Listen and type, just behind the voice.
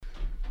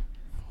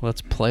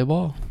Let's play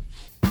ball.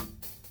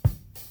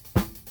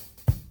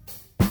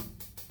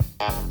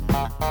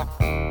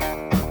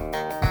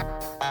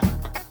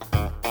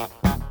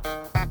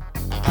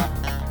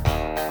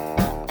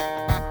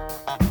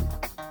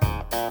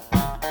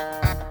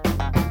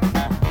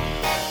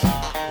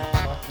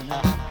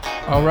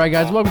 All right,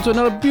 guys, welcome to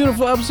another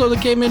beautiful episode of the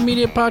Caveman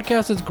Media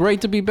Podcast. It's great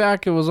to be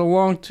back. It was a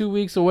long 2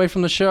 weeks away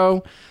from the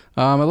show.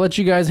 I let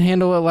you guys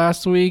handle it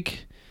last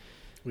week.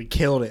 We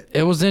killed it.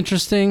 It was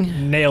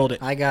interesting. Nailed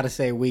it. I gotta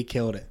say, we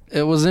killed it.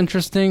 It was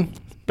interesting.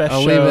 Best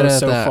I'll show leave it at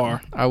so that.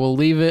 far. I will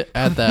leave it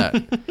at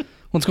that.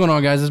 What's going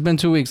on, guys? It's been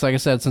 2 weeks, like I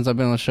said, since I've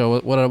been on the show.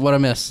 What I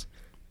miss?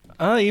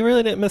 You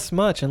really didn't miss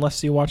much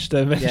unless you watched the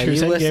Yeah,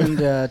 Avengers you Endgame. listened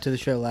to the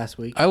show last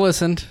week. I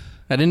listened.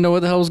 I didn't know what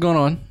the hell was going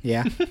on,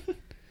 Yeah.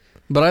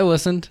 but I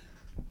listened.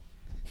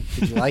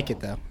 Did you like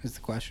it, though, is the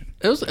question.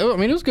 It was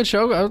a good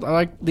show. I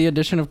liked the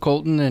addition of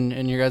Colton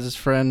and your guys'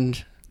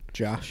 friend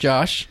Josh.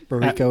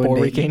 Barico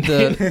Puerto and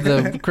Dayton.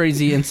 Rican. the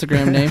crazy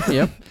Instagram name.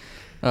 Yep.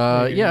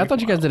 Yeah, I thought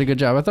you guys did a good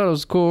job. I thought it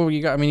was cool.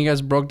 You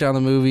guys broke down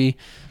the movie.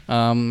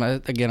 I we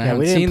haven't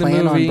didn't seen the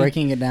plan movie. on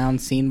breaking it down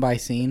scene by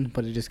scene,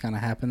 but it just kind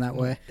of happened that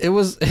way. It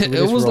was just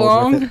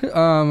long. rolled with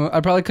I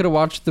probably could have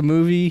watched the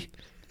movie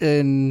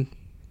and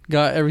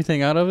got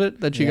everything out of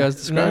it that you Yeah. guys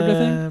described. I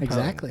think.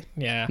 Exactly.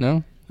 Yeah.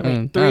 No. I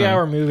mean, don't know.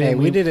 3-hour movie. Hey,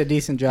 and we did a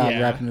decent job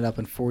Yeah. wrapping it up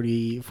in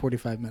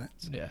 45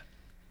 minutes. Yeah.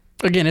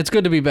 Again, it's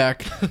good to be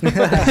back.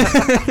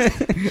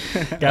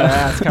 Gotta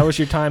ask, how was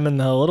your time in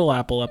the Little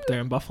Apple up there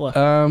in Buffalo?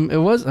 It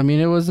was. I mean,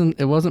 it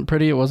wasn't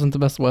pretty. It wasn't the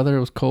best weather. It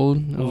was cold.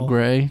 It was Well,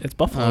 gray. It's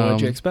Buffalo.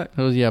 What'd you expect?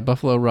 It was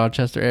Buffalo,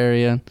 Rochester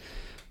area.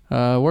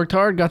 Worked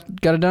hard, got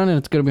it done, and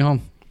it's good to be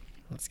home.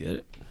 Let's get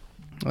it.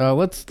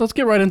 Let's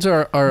get right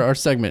into our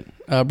segment.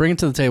 Bring it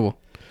to the table.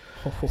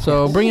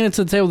 So bringing it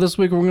to the table this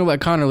week, we're gonna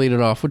let Connor lead it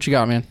off. What you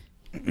got, man?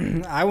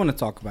 I want to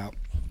talk about.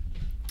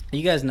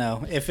 You guys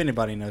know, if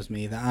anybody knows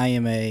me, that I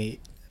am a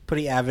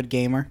pretty avid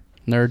gamer.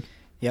 Nerd.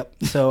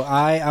 Yep. So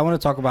I want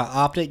to talk about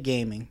Optic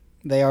Gaming.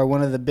 They are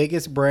one of the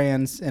biggest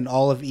brands in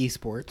all of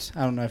esports.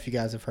 I don't know if you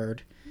guys have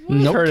heard.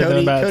 Nope. Heard of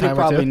them about a Cody time or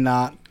probably two.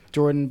 not.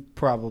 Jordan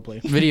probably.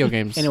 Video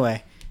games.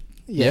 Anyway,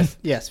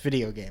 yes,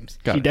 video games.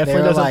 Got He it.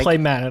 definitely They're doesn't like- play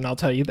Madden, I'll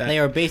tell you that. They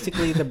are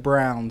basically the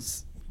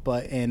Browns,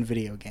 but in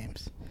video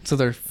games. So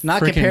they're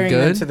Not freaking comparing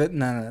good. them to the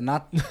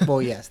not.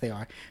 Well, yes, they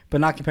are, but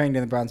not comparing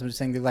them to the Browns. I'm just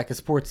saying they're like a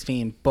sports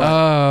team, but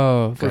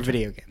Oh, for gotcha.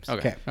 video games.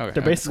 Okay. They're Okay.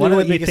 basically One of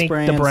what the they biggest think the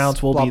brands,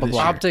 Browns will blah, be blah, this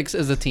blah. year. Optics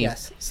is a team.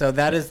 Yes. So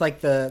that is like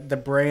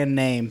the brand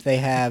name. They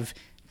have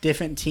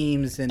different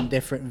teams in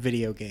different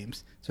video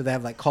games. So they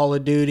have like Call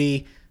of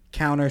Duty,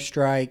 Counter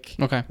Strike,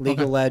 Okay. League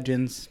okay. of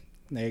Legends.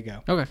 There you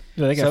go. Okay.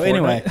 Do they got So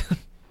anyway,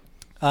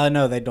 Fortnite?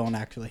 no, they don't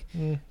actually.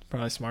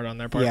 Probably smart on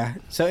their part. Yeah.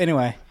 So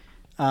anyway,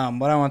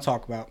 what I want to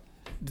talk about,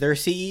 their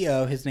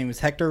CEO, his name is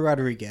Hector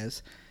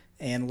Rodriguez,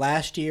 and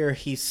last year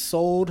he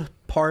sold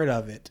part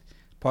of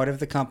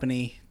the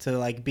company to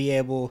like be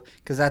able,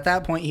 because at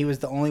that point he was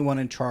the only one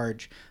in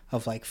charge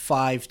of like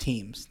 5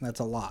 teams.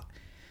 That's a lot.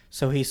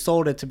 So he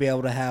sold it to be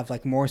able to have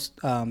like more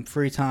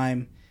free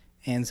time,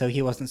 and so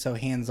he wasn't so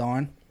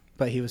hands-on,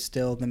 but he was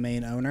still the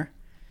main owner.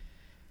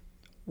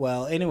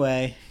 Well,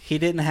 anyway, he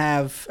didn't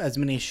have as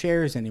many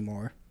shares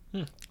anymore.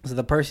 So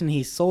the person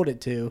he sold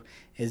it to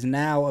is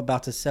now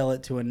about to sell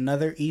it to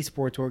another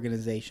esports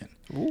organization.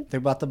 Ooh. They're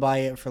about to buy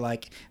it for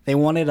they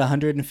wanted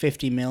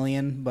 150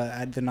 million,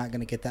 but they're not going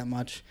to get that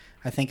much.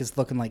 I think it's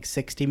looking like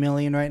 60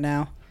 million right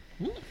now.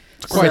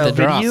 Quite So- the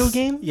drop. Video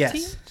game? Yes.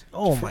 team?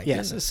 Oh my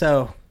Yes. goodness.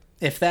 So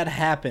if that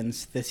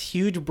happens, this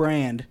huge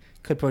brand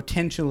could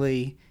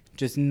potentially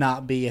just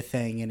not be a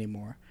thing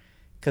anymore.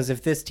 Because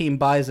if this team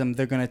buys them,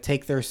 they're going to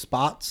take their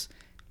spots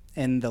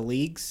in the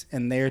leagues,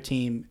 and their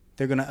team,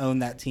 they're going to own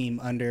that team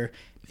under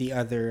the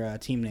other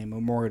team name.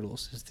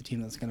 Immortals is the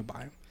team that's going to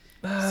buy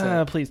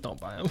them. Please don't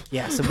buy them.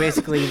 Yeah, so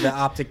basically the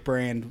Optic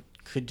brand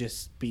could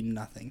just be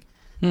nothing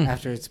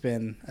after it's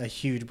been a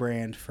huge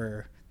brand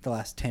for the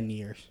last 10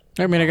 years.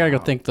 I mean, I gotta go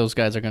think those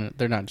guys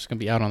they're not just gonna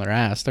be out on their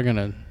ass. They're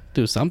gonna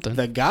do something.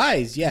 The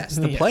guys, yes.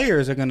 The Yeah.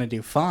 players are going to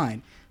do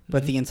fine.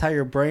 But the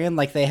entire brand,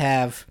 like they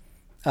have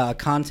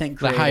content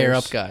The creators. higher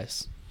up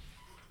guys.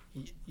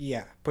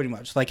 Yeah, pretty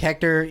much. Like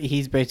Hector,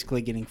 he's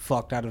basically getting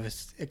fucked out of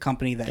a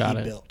company that Got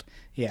he it. built.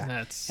 Yeah.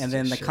 That's And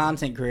then the shit.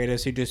 content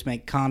creators who just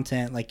make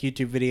content like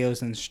YouTube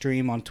videos and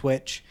stream on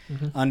Twitch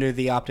under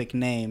the Optic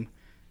name,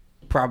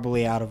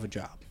 probably out of a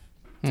job.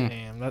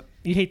 Damn,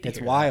 you hate to It's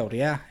hear wild,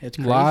 yeah. It's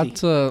crazy.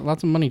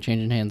 Lots of money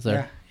changing hands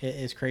there. Yeah, it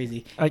is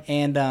crazy. I-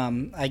 And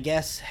I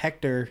guess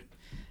Hector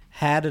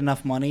had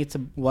enough money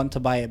to want to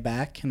buy it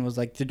back and was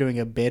like, they're doing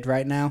a bid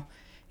right now.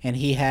 And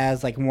he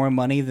has like more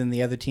money than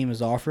the other team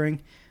is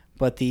offering.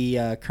 But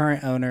the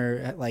current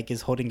owner like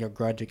is holding a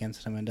grudge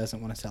against him and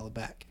doesn't want to sell it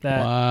back.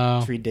 that. Wow.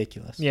 It's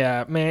ridiculous.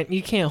 Yeah, man,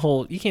 you can't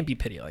be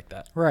petty like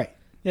that. Right.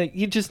 Yeah,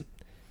 you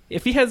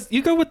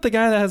go with the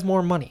guy that has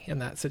more money in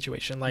that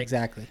situation. Like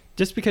Exactly.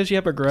 just because you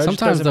have a grudge.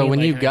 Sometimes doesn't though, mean, when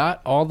like, you hey-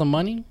 got all the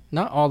money,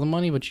 not all the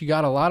money, but you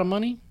got a lot of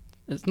money,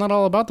 it's not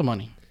all about the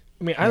money.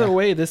 I mean, either Yeah.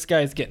 way, this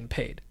guy's getting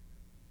paid.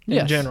 In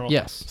Yes, general.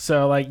 yes.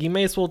 So like, you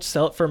may as well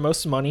sell it for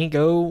most money.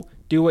 Go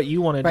do what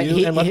you want to Right,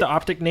 do, and let the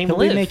Optic name He'll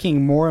live. be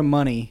making more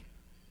money,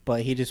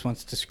 but he just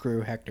wants to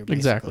screw Hector,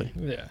 basically. Exactly.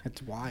 Yeah.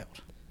 It's wild.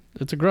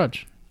 It's a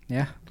grudge.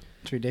 Yeah.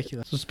 It's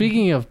ridiculous. So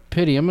speaking of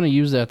pity, I'm going to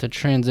use that to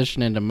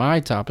transition into my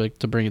topic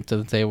to bring it to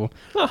the table.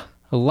 Huh.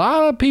 A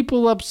lot of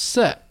people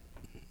upset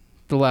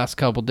the last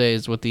couple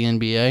days with the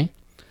NBA,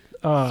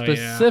 Oh,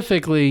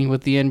 specifically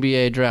with the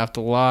NBA draft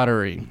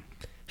lottery.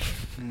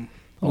 Lottery.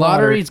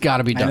 Lottery's got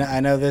to be done. I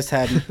know this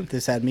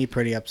had me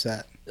pretty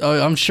upset. Oh,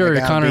 I'm sure I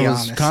gotta be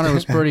Connor honest.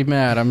 was pretty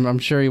mad. I'm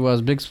sure he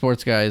was. Big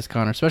sports guy is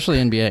Connor, especially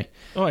NBA.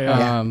 Oh,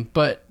 yeah.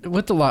 But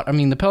with the lot, I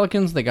mean, the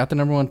Pelicans, they got the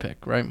number one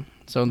pick, right?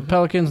 So the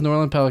Pelicans, New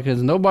Orleans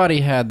Pelicans,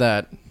 nobody had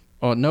that.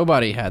 Oh,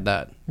 nobody had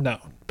that. No.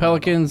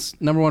 Pelicans,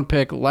 number one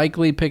pick,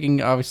 likely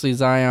picking obviously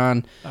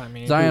Zion I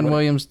mean, Zion who would've-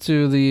 Williams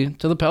to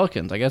the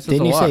Pelicans. I guess it's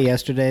Didn't a you lock. say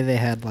yesterday they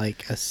had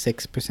like a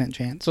 6%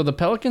 chance? So the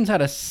Pelicans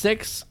had a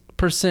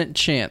 6%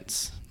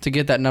 chance to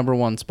get that number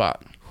one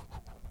spot.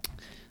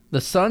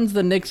 The Suns,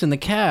 the Knicks, and the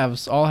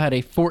Cavs all had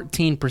a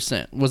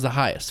 14% was the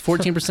highest.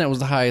 14% was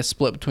the highest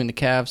split between the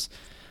Cavs.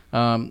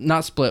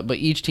 Not split, but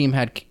each team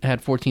had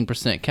 14%.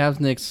 Cavs,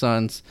 Knicks,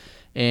 Suns,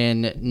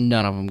 and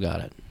none of them got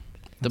it.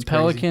 The That's crazy.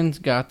 Pelicans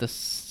got the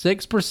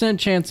 6%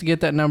 chance to get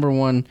that number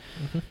one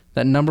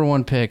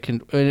pick,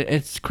 and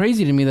it's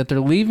crazy to me that they're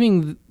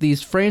leaving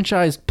these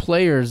franchise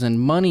players and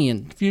money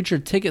and future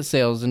ticket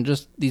sales and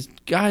just these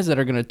guys that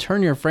are going to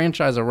turn your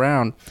franchise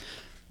around,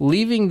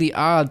 leaving the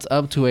odds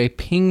up to a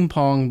ping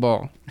pong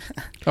ball.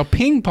 A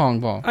ping pong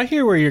ball. I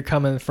hear where you're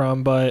coming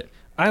from, but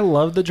I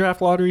love the draft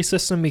lottery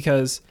system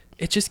because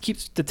it just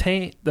keeps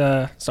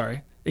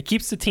it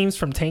keeps the teams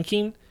from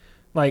tanking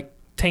on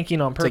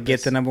purpose. To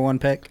get the number one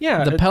pick?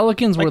 Yeah. The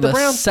Pelicans like were the the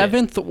Browns did.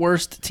 7th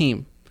worst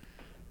team.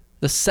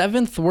 The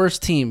 7th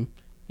worst team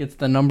gets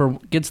the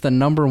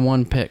number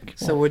one pick.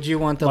 So would you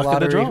want the Luck of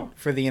the lottery draw.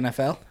 for the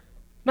NFL?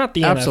 Not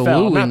the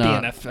Absolutely NFL.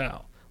 not. The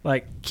NFL.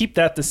 Like, keep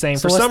that the same.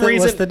 So For what's some the,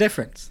 reason, what's the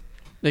difference?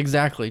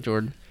 Exactly,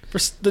 Jordan.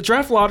 the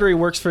draft lottery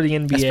works for the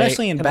NBA.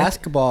 Especially in and I-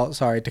 basketball.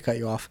 Sorry to cut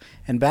you off.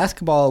 In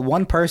basketball,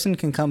 one person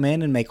can come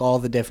in and make all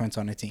the difference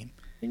on a team.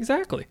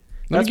 Exactly.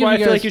 Let me That's give why you I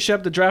feel guys- like you should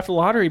have the draft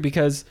lottery,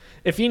 because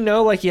if you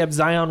know, like, you have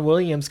Zion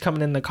Williams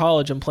coming into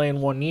college and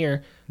playing 1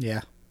 year,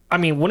 Yeah. I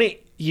mean, wouldn't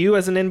you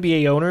as an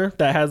NBA owner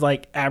that has,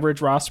 like,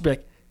 average roster be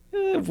like,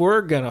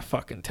 we're going to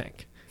fucking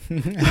tank?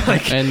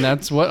 Like, And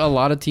that's what a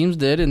lot of teams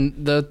did.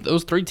 And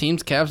those 3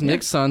 teams, Cavs,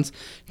 Knicks, Suns,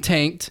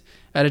 tanked,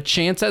 had a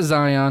chance at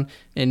Zion,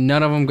 and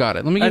none of them got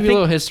it. Let me give you a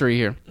little history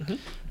here.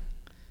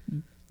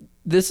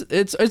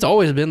 It's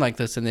always been like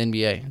this in the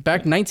NBA. Back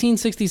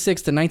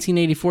 1966 to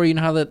 1984, you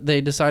know how that they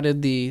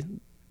decided the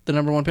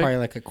number one pick? Probably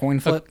like a coin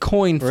A flip.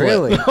 coin flip.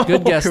 Really?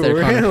 Good guess there,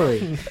 Connor. Really?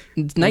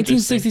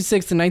 1966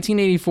 to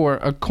 1984,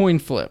 a coin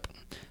flip.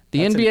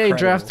 The That's NBA incredible.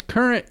 draft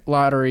current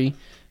lottery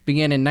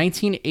began in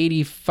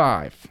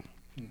 1985.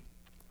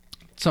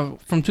 So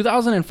from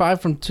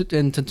 2005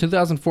 into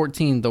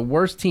 2014, the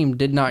worst team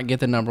did not get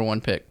the number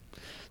one pick.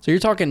 So you're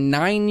talking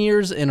 9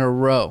 years in a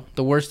row,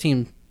 the worst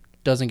team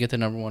doesn't get the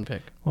number one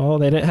pick. well,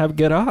 they didn't have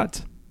good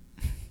odds.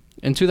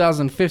 In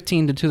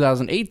 2015 to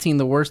 2018,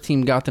 the worst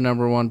team got the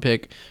number one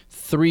pick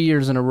 3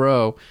 years in a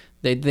row.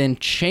 They then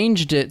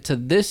changed it to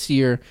this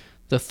year.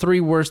 The 3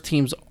 worst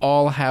teams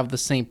all have the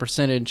same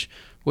percentage,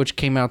 which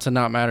came out to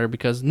not matter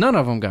because none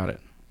of them got it.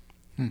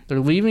 They're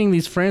leaving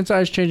these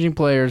franchise-changing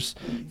players,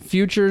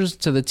 futures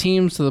to the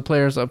teams, to the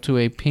players, up to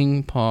a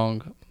ping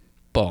pong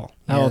ball.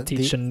 I'll Yeah,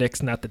 teach the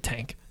Knicks not to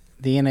tank.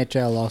 The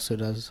NHL also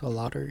does a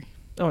lottery.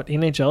 Oh,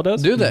 NHL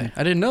does? Do they?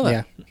 I didn't know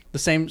that. Yeah. The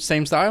same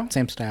style?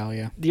 Same style,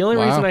 yeah. The only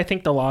Wow. reason I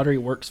think the lottery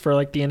works for,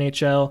 like, the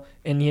NHL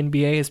and the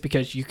NBA is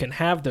because you can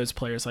have those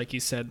players, like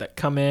you said, that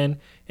come in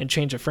and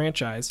change a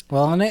franchise.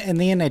 Well, in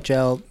the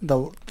NHL,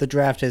 the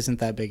draft isn't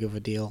that big of a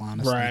deal,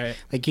 honestly. Right.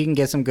 Like, you can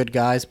get some good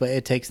guys, but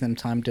it takes them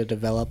time to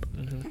develop.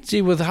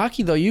 See, with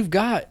hockey, though, you've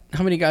got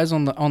how many guys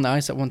on the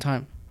ice at one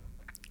time?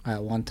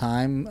 At one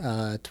time,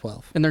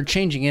 12. And they're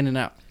changing in and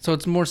out. So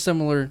it's more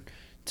similar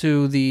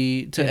to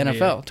NBA.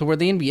 NFL, to where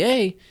the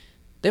NBA,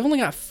 they've only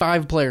got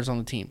 5 players on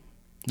the team.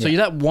 So Yeah.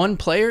 that one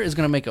player is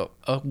going to make a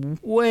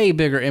way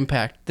bigger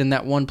impact than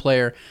that one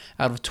player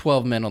out of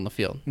 12 men on the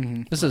field.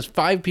 Mm-hmm. This is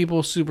 5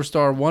 people,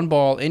 superstar, 1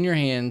 ball in your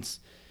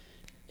hands,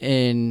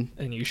 and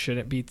And you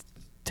shouldn't be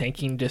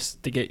tanking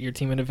just to get your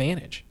team an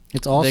advantage.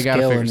 It's all They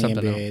gotta skill figure in the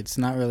something NBA. out. It's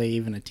not really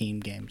even a team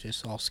game,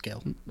 just all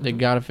skill. they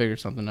got to figure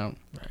something out.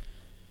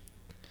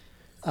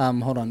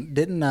 Hold on.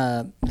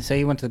 Didn't say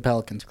he went to the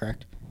Pelicans,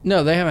 correct?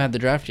 No, they haven't had the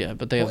draft yet,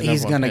 but they have Well, the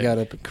he's number one going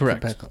to pick. go to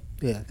Correct.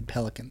 the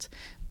Pelicans.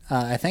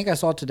 I think I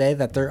saw today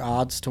that their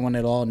odds to win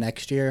it all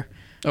next year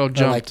Oh, are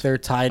jumped. like they're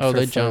tied Oh, for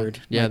they third.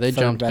 jumped. Yeah, like they third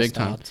jumped best big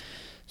time. odds.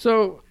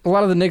 So a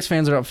lot of the Knicks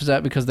fans are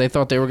upset because they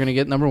thought they were going to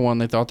get number one.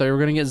 They thought they were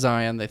going to get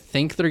Zion. They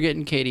think they're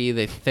getting KD.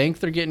 They think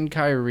they're getting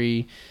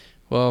Kyrie.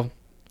 Well,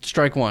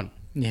 strike one.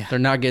 Yeah. They're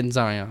not getting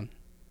Zion.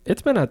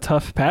 It's been a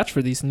tough patch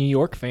for these New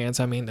York fans.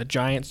 I mean, the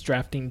Giants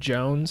drafting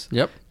Jones,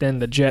 Yep. then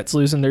the Jets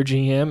losing their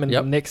GM, and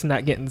Yep. the Knicks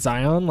not getting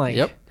Zion. Like,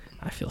 Yep.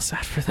 I feel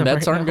sad for them.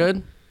 Bets right aren't now.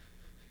 good.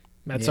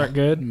 Mets Yeah, aren't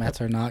good. Mets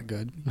are not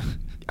good.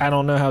 I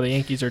don't know how the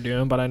Yankees are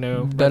doing, but I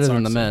know Better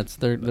than the Sox- Mets.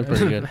 They're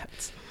pretty good.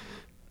 Mets.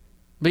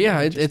 But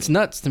yeah, it's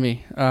nuts to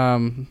me.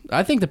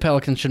 I think the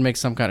Pelicans should make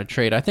some kind of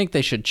trade. I think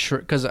they should,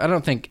 because I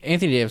don't think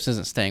Anthony Davis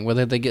isn't staying,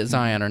 whether they get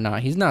Zion or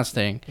not. He's not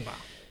staying. Wow.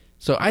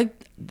 So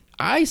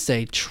I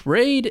say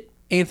trade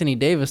Anthony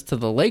Davis to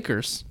the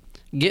Lakers,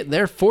 get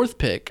their 4th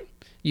pick.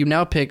 You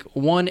now pick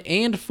 1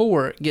 and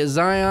 4, get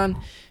Zion,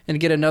 and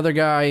get another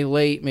guy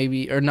late,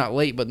 maybe, or not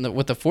late, but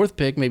with the 4th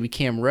pick, maybe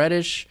Cam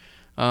Reddish.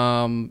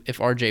 If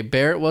RJ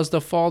Barrett was to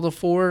fall to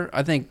 4,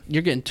 I think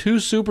you're getting 2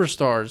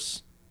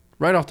 superstars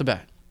right off the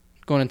bat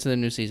going into the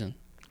new season.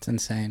 It's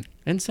insane.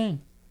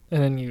 Insane.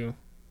 And then you,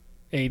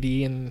 AD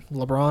and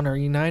LeBron are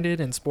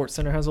united, and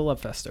SportsCenter has a love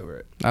fest over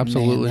it.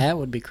 Absolutely. Man, that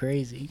would be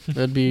crazy.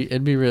 It'd be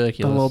The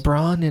ridiculous.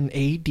 LeBron and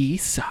AD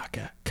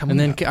saga coming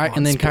And then up on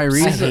and then Sports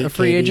Kyrie's Center. I hate a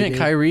free KD, agent. dude.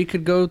 Kyrie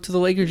could go to the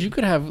Lakers. You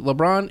could have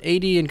LeBron,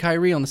 AD, and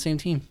Kyrie on the same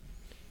team.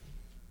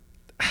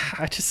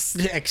 I just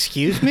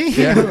Excuse me?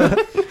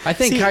 I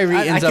think See,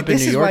 Kyrie ends up in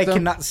this New is York why though. I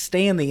cannot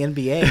stay in the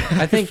NBA.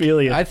 I think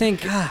feel ya. I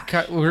think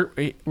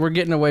we're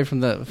getting away from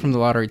the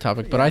lottery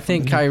topic, but I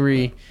think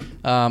Kyrie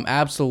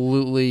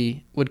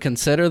absolutely would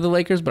consider the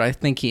Lakers, but I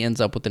think he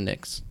ends up with the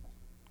Knicks.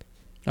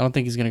 I don't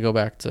think he's going to go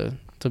back to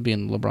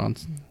being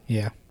LeBron's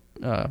Yeah.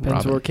 depends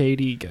Robin. where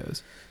KD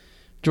goes.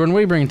 Jordan, what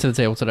are you bringing to the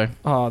table today?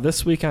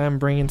 This week I'm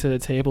bringing to the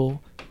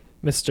table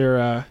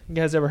Mr. You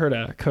guys ever heard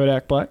of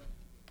Kodak Black?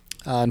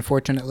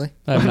 Unfortunately.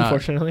 I have not.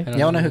 Unfortunately. I don't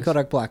Y'all know who this.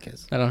 Kodak Black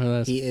is. I don't know who that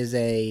is. He is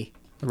a,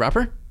 A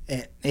rapper?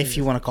 if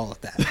you want to call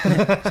it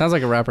that. Sounds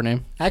like a rapper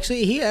name.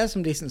 Actually, he has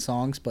some decent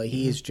songs, but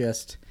he's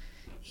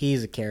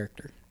a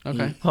character.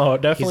 Okay. He- Oh,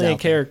 definitely He's a out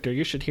there. character.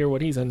 You should hear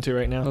what he's into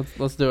right now.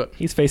 Let's do it.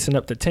 He's facing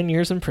up to 10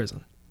 years in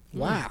prison.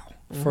 wow.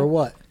 For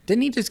what?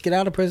 Didn't he just get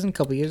out of prison a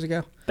couple years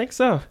ago? Think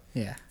so.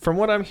 Yeah. From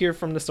what I'm hearing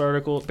from this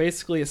article,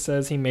 basically it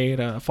says he made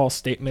false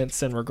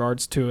statements in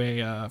regards to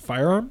a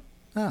firearm.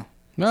 Oh.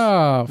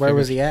 No. Where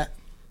was he at?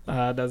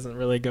 Doesn't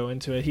really go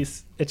into it.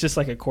 It's just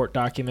like a court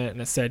document,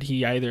 and it said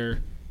he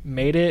either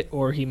made it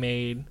or he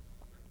made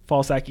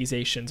false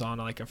accusations on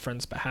like a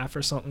friend's behalf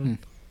or something.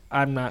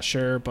 I'm not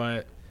sure,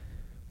 but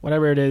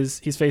whatever it is,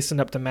 he's facing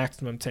up to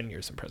maximum 10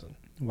 years in prison.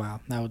 Wow.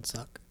 That would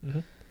suck.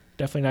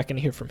 Definitely not going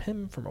to hear from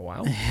him for a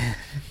while.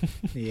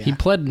 Yeah. He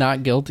pled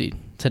not guilty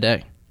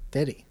today.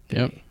 Did he?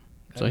 Yep.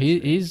 So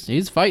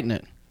he's fighting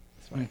it.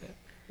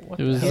 What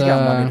It was, the He's hell?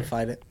 got money Uh, to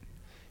fight it.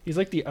 He's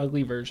like the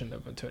ugly version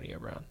of Antonio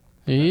Brown.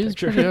 He is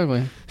picture. pretty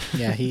ugly.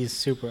 Yeah, he's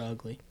super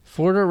ugly.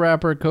 Florida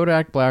rapper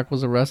Kodak Black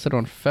was arrested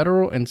on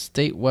federal and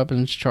state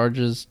weapons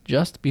charges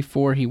just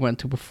before he went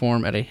to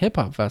perform at a hip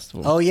hop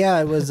festival. Oh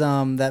yeah, it was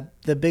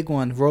the big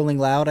one, Rolling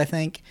Loud, I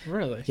think.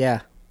 Really?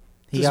 Yeah.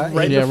 He Just got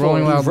right yeah, before-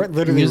 Rolling Loud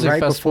literally Music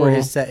right Festival, before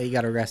his set he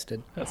got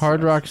arrested. That's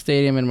Hard nice. Rock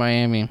Stadium in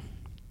Miami.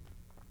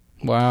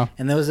 Wow.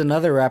 And there was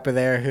another rapper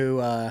there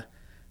who I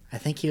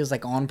think he was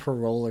like on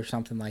parole or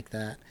something like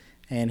that.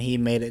 And he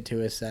made it to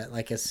his set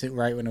like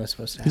right when it was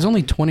supposed to happen. He's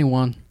only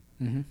 21.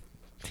 Mm-hmm.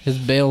 His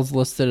bail's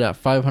listed at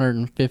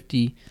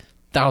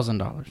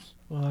 $550,000.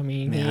 Well, I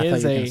mean, Man, I he thought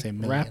is you were gonna a say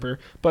million. rapper,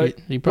 but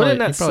He probably- wouldn't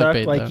that he probably suck?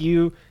 paid Like that.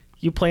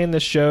 you plan the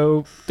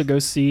show to go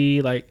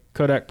see like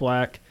Kodak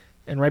Black,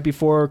 and right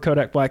before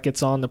Kodak Black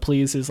gets on to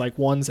please his like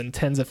ones and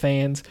tens of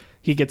fans,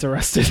 he gets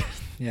arrested.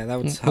 Yeah, that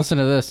would suck. Listen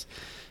to this.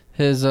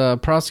 His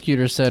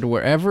prosecutor said,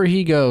 wherever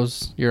he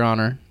goes, Your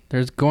Honor,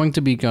 there's going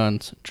to be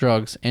guns,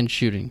 drugs, and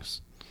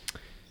shootings.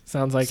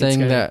 Sounds like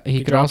Saying it's that he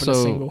be could dropping a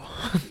also- single.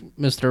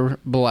 Mr.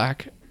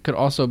 Black could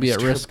also be at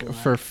Mr. risk Black.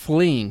 for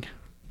fleeing.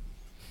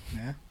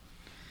 Yeah.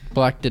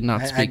 Black did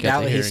not I speak at doubt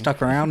the he hearing.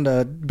 stuck around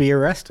to be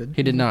arrested.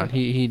 He did not.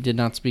 He did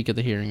not speak at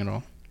the hearing at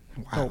all.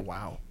 Oh Wow.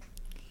 wow,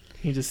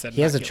 he just said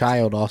He has not a guilty.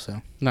 child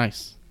also.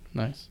 Nice.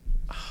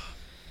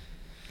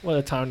 What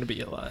a time to be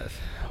alive.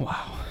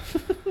 Wow.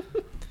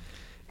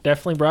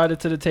 Definitely brought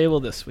it to the table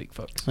this week,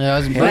 folks. Yeah, that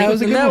was a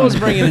good that one. was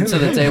bringing it to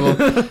the table.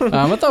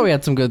 I thought we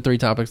had some good 3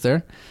 topics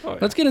there. Oh, yeah.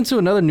 Let's get into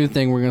another new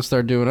thing we're going to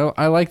start doing.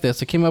 I like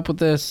this. I came up with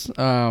this.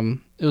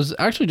 It was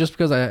actually just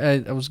because I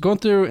was going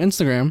through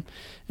Instagram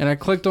and I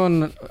clicked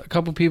on a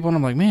couple people and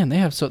I'm like, man, they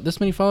have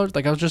this many followers.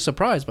 Like I was just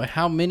surprised by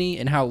how many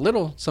and how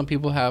little some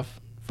people have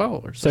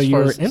followers. So as you far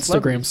were as Instagram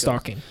celebrities go.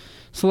 stalking.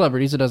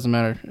 Celebrities, it doesn't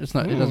matter. It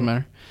doesn't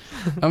matter.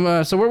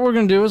 So what we're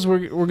gonna do is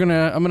I'm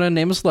gonna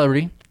name a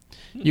celebrity.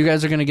 You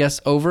guys are gonna guess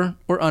over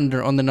or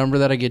under on the number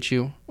that I get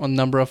you on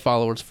number of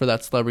followers for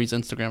that celebrity's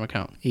Instagram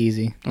account.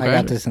 Easy. I Okay.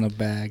 got this in a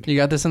bag. You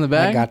got this in the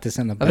bag? I got this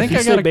in the bag. I think If I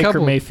you got say a Baker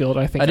couple. Mayfield.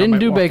 I think I didn't might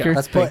do walk Baker. out.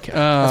 Let's put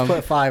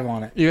Um, 5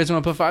 on it. You guys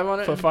want to put 5 on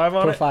it? Put 5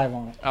 on Put it. 5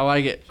 on it. I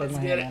like it. Shake my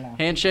get hand it. right now.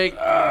 Handshake.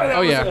 That Oh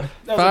was yeah, a-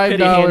 that was a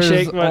pity $5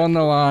 handshake, but- on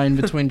the line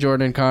between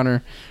Jordan and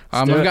Connor.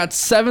 Let's do I've it. got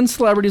 7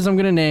 celebrities I'm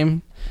gonna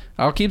name.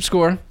 I'll keep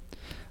score.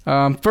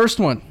 First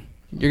one,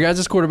 your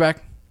guys'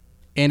 quarterback,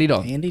 Andy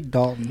Dalton. Andy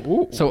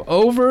Dalton. So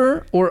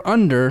over or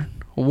under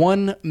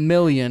 1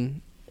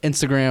 million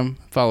Instagram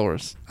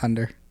followers.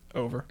 Under.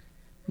 Over.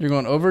 You're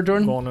going over,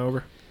 Jordan? Going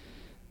over.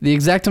 The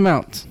exact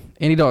amount,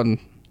 Andy Dalton,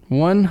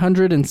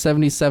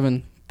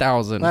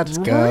 5,000. Let's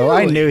go.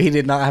 I Really? knew he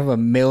did not have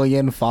 1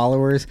 million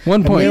followers.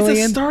 1 point. He's a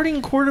Million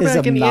starting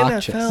quarterback in the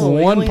obnoxious. NFL.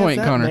 He 1 only has point,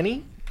 that Connor.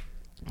 many?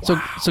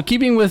 So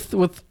keeping with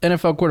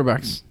NFL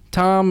quarterbacks,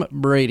 Tom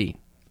Brady,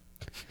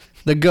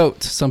 the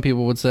GOAT, some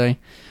people would say,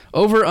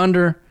 over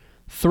under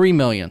 3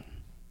 million.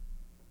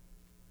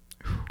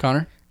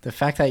 Connor? The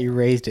fact that you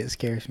raised it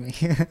scares me.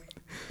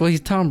 Well,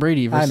 he's Tom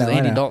Brady versus I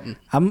Andy know. Dalton.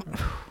 I'm.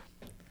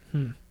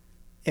 Hmm.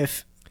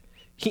 If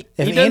He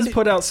If does Andy-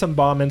 put out some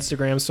bomb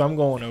Instagrams, so I'm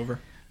going over.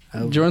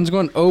 Jordan's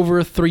going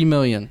over 3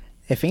 million.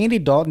 if Andy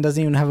Dalton doesn't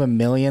even have 1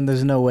 million,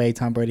 there's no way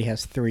Tom Brady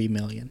has 3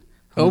 million.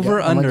 Over,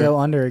 I'm under. gonna go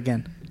under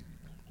again.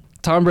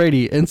 Tom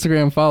Brady,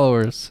 Instagram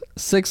followers,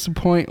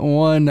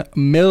 6.1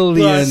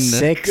 million. Let's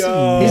 6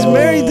 go. He's million.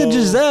 married to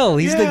Giselle.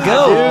 He's the Yeah,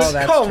 GOAT. dude.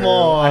 that's Come true.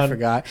 I on.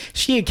 forgot.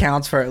 She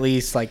accounts for at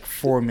least like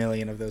 4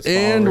 million of those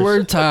And followers.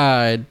 we're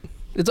tied.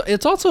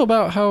 It's also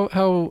about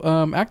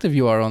how active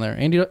you are on there.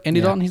 Andy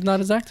Yeah. Dalton, he's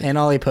not as active. And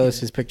all he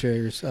posts is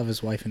pictures of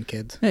his wife and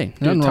kids. Hey,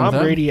 Dude, nothing wrong Tom with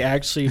that. Brady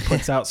actually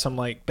puts out some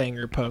like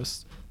banger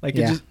posts. Like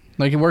Yeah. it just,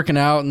 Like working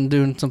out and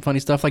doing some funny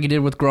stuff like he did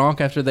with Gronk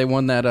after they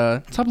won that.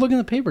 Stop looking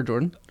at the paper,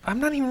 Jordan.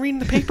 I'm not even reading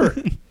the paper.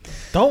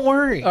 Don't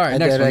worry. All right, I,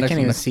 next did, one. I Next can't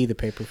one. even see the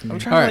paper from I'm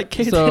here. trying All to right, like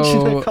pay attention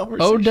to the so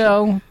conversation.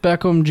 Odell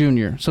Beckham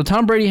Jr. So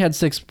Tom Brady had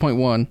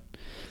 6.1.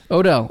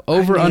 Odell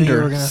over I knew you were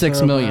under gonna 6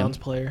 throw a million. Browns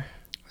player.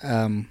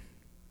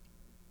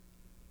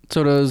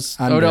 So does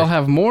Under. Odell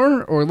have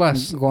more or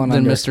less Going than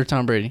under. Mr.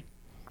 Tom Brady?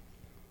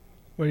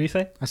 What do you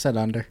say? I said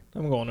under.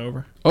 I'm going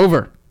over.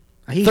 Over.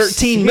 Are you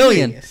 13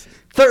 million. serious?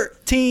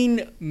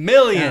 13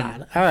 million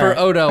God. All for right.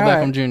 Odell All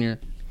Beckham right.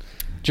 Jr.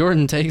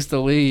 Jordan takes the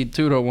lead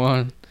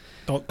 2-1.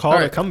 Don't call All it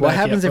a right, comeback. What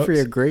happens yet, if we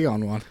folks. agree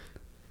on one?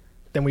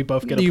 Then we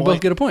both get a You point.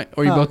 both get a point,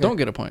 or you Oh, both okay. don't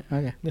get a point.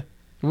 Okay.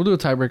 We'll do a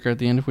tiebreaker at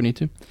the end if we need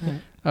to.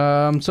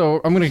 All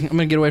So I'm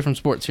gonna get away from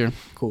sports here.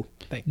 Cool.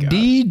 Thank God.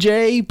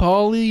 DJ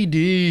Pauly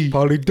D,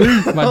 Pauly D.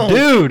 my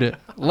dude,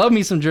 love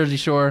me some Jersey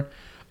Shore.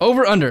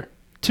 Over under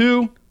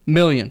 2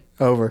 million.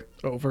 Over.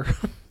 Over.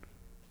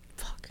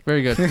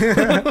 Very good.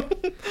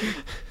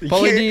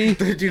 Pauly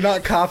D. Do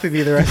not copy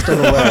me the rest of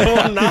the way.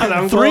 I'm not.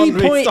 I'm going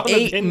based on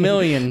 3.8 opinion.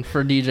 million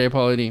for DJ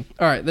Pauly D.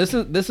 All right, this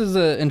is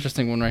an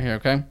interesting one right here.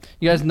 Okay,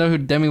 you guys know who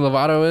Demi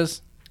Lovato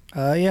is?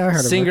 Yeah, I heard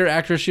of Singer, her.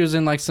 actress. She was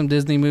in like some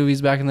Disney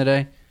movies back in the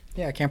day.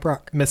 Yeah, Camp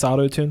Rock. Miss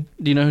Autotune.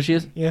 Do you know who she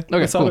is? Yeah. Okay,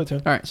 Miss cool. All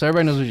Autotune. right, so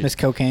everybody knows who she is. Miss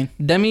Cocaine.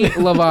 Demi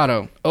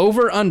Lovato.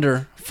 Over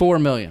under 4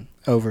 million.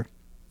 Over.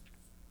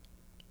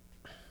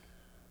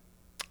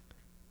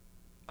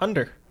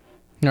 Under.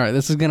 All right,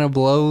 this is gonna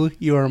blow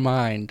your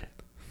mind.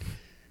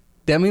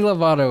 Demi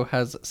Lovato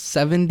has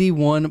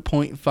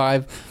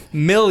 71.5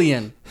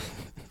 million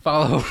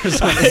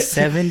followers. On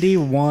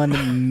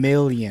 71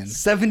 million.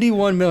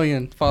 71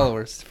 million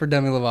followers for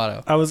Demi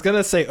Lovato. I was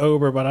gonna say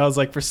over, but I was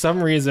like, for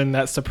some reason,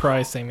 that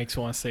surprise thing makes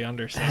me want to say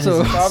under.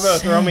 So- Bravo,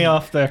 throw me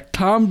off there.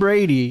 Tom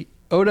Brady,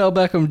 Odell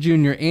Beckham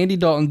Jr., Andy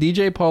Dalton,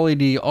 DJ Pauly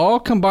D, all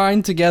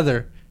combined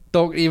together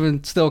don't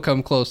even still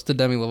come close to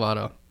Demi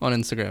Lovato on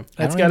Instagram.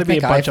 That's don't got to even be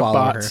a think I bunch of follow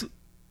bots. her.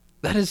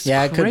 That is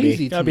Yeah, it could be.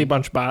 crazy. Got To to be a me.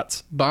 bunch of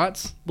bots.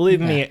 Bots. Believe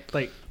Yeah. me,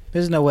 like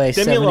There's no way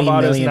Demi 70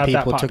 Lovato's million not that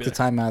people took the popular.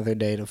 time out of their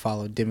day to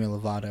follow Demi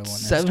Lovato on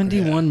Instagram.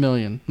 71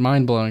 million.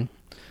 Mind blowing.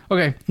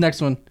 Okay, next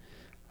one.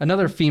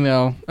 Another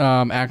female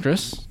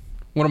actress.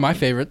 One of my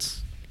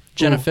favorites.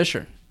 Jenna Ooh.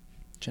 Fisher.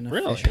 Jenna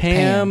Really? Fisher.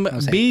 Pam I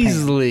was saying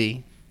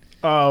Beasley.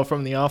 oh,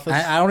 from The Office.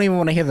 Pam. I don't even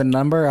want to hear the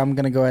number. I'm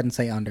going to go ahead and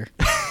say under.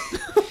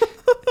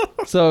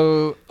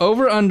 So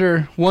over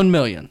under 1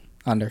 million.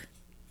 Under.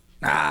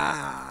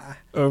 Ah.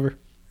 Over.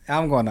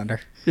 I'm going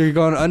under. You're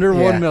going under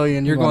Yeah, 1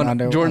 million. You're I'm going going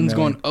under 1 Jordan's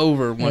million. going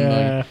over 1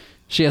 million.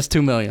 She has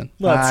 2 million.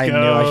 Let's I go.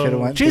 knew I should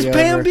have went She's the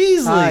Pam over.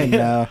 Beasley. I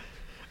know.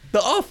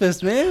 The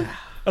Office, man. I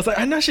was like,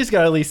 I know she's got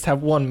to at least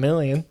have 1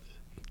 million.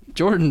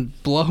 Jordan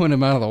blowing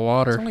him out of the It's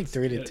water. only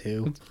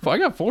 3-2. I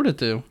got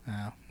 4-2.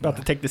 Oh, About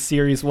to take the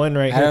series win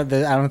right I here.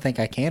 don't think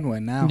I can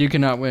win now. You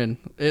cannot win.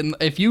 And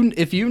if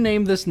you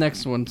name this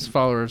next one's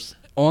followers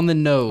on the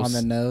nose, On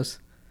the nose.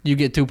 you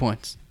get 2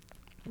 points.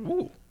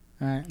 Ooh.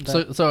 All right.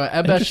 So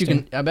I bet you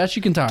can. I bet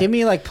you can tie. give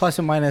me like plus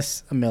or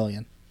minus a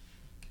million.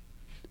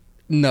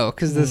 No,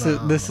 because this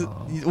is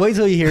Wait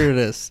till you hear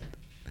this.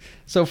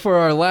 So for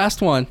our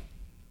last one,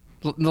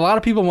 a lot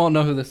of people won't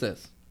know who this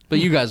is, but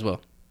you guys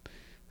will.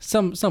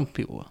 Some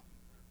people will.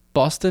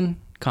 Boston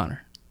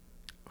Connor.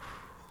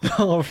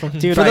 Oh, from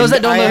Dude, For those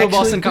that don't I know who actually-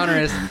 Boston Connor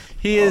is,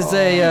 he is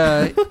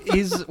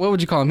he's what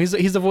would you call him? He's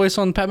the voice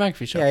on Pat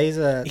McAfee show. Yeah, he's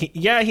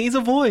a he's a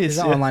voice. he's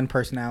an Yeah. online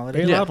personality.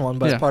 Very Yeah. loud one,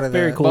 but Yeah. Part of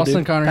very the cool. Boston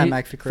Dude. Connor. Pat he-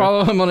 McAfee crew.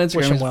 follow him on Instagram.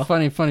 Wish him He's well.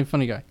 a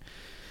funny guy.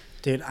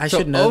 Dude, I So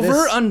should know over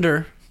this.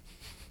 under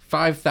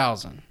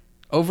 5,000.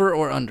 Over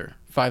or under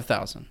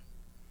 5,000.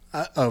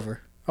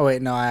 Over. Oh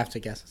wait, no, I have to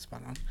guess. It's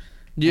spot on.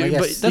 You, I guess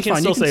but you that's can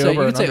fine. still say over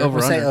you and can say under. over.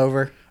 We'll say under.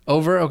 over.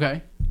 Over.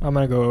 Okay. I'm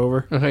gonna go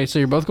over. Okay. So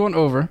you're both going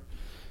over.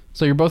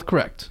 So you're both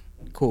correct.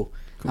 Cool.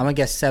 I'm gonna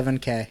guess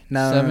 7K. No,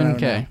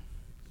 7K.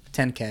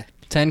 10K.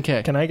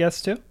 10K. Can I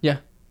guess too? Yeah.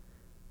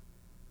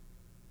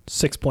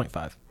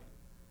 6.5.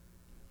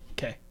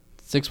 Okay.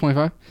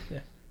 6.5. Yeah.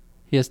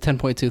 He has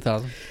 10.2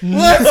 thousand.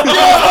 Let's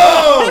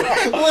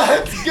go!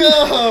 Let's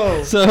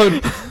go! So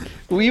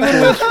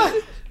even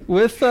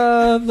with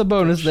the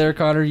bonus there,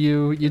 Connor,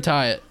 you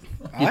tie it.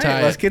 All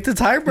right, let's get the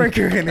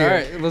tiebreaker in All here.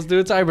 right, let's do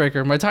a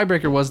tiebreaker. My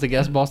tiebreaker was to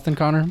guess Boston,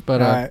 Connor,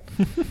 but All right.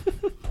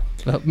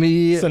 help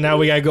me. So now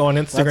we gotta go on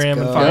Instagram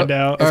and go. find Yep.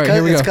 out. All right,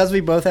 here we It's go. because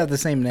we both have the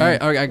same name. All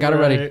right, I got it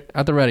ready. Right.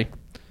 At the ready.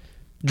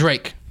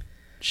 Drake,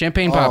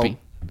 Champagne Oh. Poppy,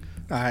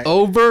 All right.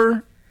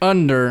 over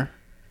under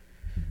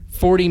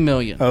 40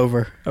 million.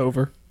 Over.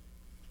 Over.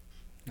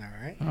 All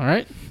right. All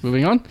right,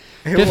 moving on.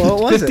 Hey,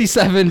 what was it?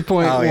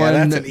 57.1 Oh, yeah,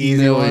 that's an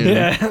easy one.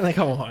 million. Yeah, like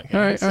come on. All right,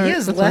 Guys. all right. He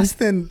has that's less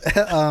fine.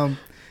 than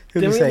who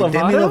Demi can say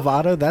Demi Lovato?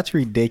 Lovato? That's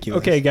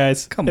ridiculous. Okay,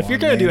 guys. Come if on, you're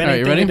gonna do man. All right,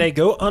 you anything ready? today,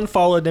 go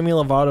unfollow Demi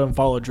Lovato and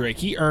follow Drake.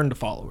 He earned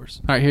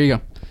followers. All right, here you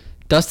go.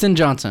 Dustin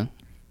Johnson.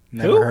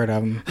 Never Who? heard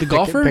of him. The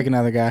golfer? Pick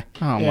another guy.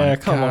 Oh yeah, my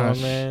come gosh.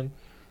 on, man.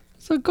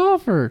 It's a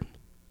golfer.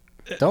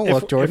 Don't If-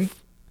 look, Jordan.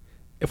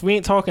 If we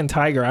ain't talking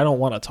Tiger, I don't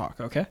want to talk.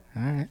 Okay.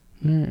 All right.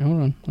 All right,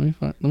 hold on.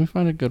 Let me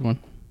find a good one.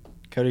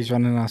 Cody's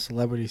running out of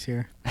celebrities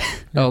here.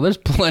 Oh, there's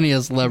plenty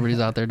of celebrities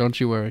out there. Don't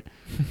you worry.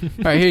 All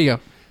right, here you go.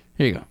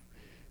 Here you go.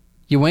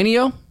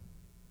 Eugenio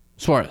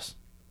Suarez,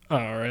 All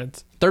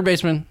right. third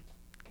baseman,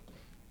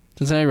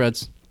 Cincinnati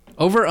Reds.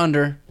 Over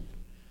under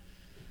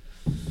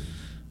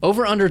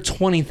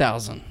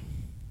 20,000.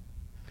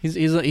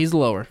 He's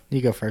lower.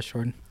 You go first,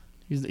 Jordan.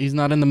 He's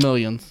not in the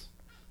millions.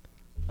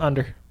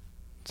 Under.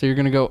 So you're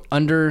gonna go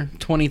under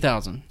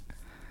 20,000.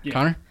 Yeah.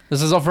 Connor,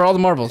 this is all for all the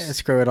marbles.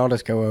 Screw it. I'll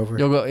just go over.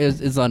 You'll go.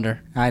 It's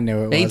under I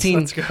knew it was. 18.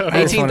 Let's go.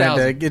 I just wanted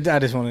 18,000. to- I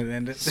just wanted to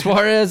end it.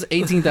 Suarez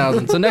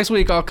 18,000. So next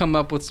week I'll come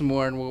up with some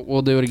more and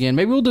we'll do it again.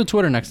 Maybe we'll do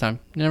Twitter next time.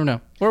 You never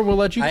know. Or we'll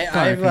let you. Connor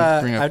I've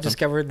can bring up I've some.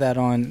 discovered that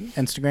on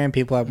Instagram,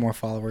 people have more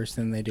followers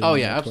than they do. Oh on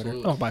yeah, Twitter.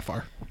 absolutely. Oh, by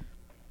far.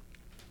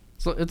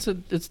 So it's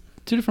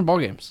two different ball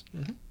games.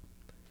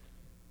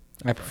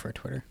 I prefer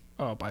Twitter.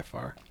 Oh, by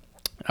far.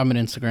 I'm an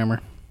Instagrammer.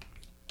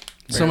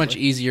 So Really? much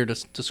easier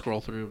to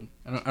scroll through.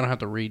 I don't have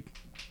to read.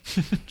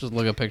 Just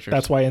look at pictures.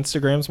 That's why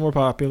Instagram's more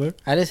popular.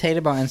 I just hate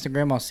about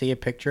Instagram. I'll see a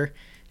picture,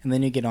 and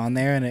then you get on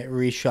there, and it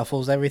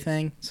reshuffles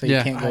everything, so you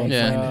yeah, can't go and find it.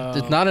 yeah.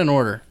 It's not in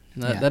order.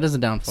 Yeah. That is a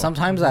downfall.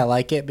 Sometimes I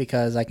like it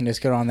because I can just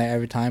go on there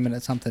every time, and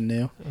it's something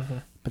new. Mm-hmm.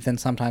 But then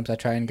sometimes I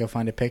try and go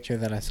find a picture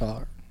that I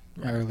saw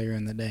earlier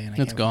in the day, and I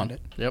It's can't gone. find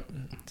it. Yep.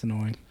 It's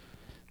annoying.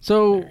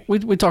 So we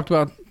talked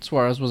about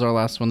Suarez was our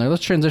last one there.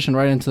 Let's transition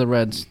right into the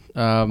Reds.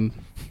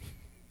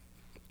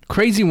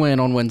 Crazy win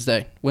on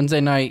Wednesday.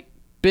 Wednesday night,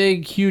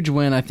 big, huge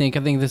win. I think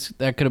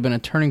that could have been a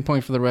turning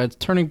point for the Reds.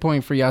 Turning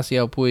point for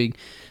Yasiel Puig.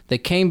 They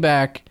came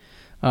back.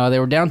 They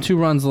were down 2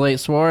 runs late.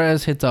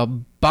 Suarez hits a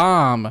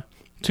bomb,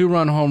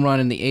 2-run home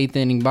run in the 8th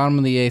inning, bottom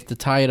of the 8th to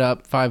tie it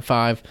up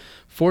 5-5.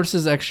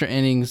 Forces extra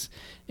innings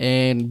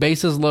and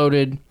bases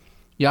loaded.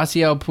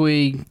 Yasiel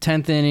Puig,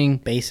 10th inning.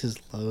 Bases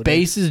loaded.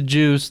 Bases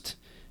juiced,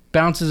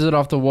 bounces it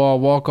off the wall,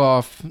 walk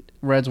off.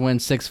 Reds win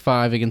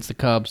 6-5 against the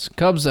Cubs.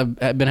 Cubs have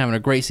been having a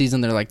great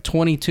season. They're like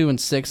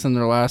 22-6 in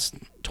their last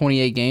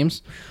 28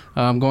 games,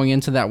 going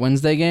into that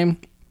Wednesday game.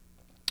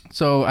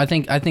 So I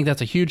think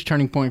that's a huge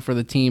turning point for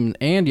the team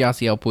and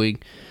Yasiel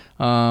Puig.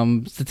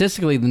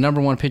 Statistically, the number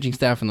 1 pitching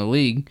staff in the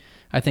league.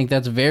 I think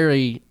that's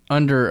very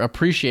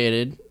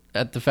underappreciated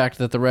at the fact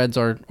that the Reds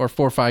are 4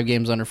 or 5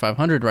 games under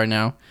 500 right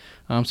now.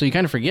 So you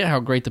kind of forget how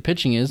great the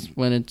pitching is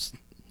when it's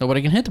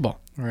nobody can hit the ball.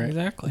 Right.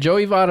 Exactly.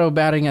 Joey Votto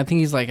batting, I think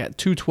he's like at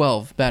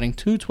 212, batting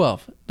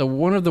 212.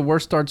 One of the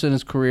worst starts in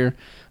his career.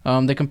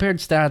 They compared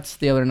stats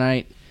the other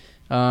night.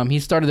 He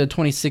started the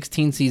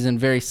 2016 season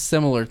very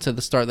similar to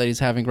the start that he's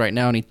having right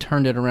now, and he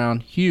turned it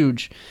around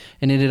huge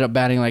and ended up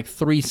batting like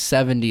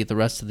 370 the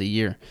rest of the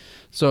year.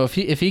 So if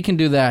he can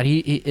do that,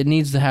 it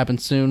needs to happen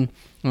soon.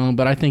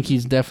 But I think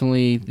he's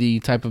definitely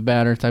the type of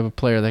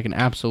player that can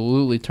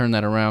absolutely turn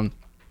that around.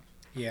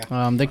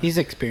 Yeah. He's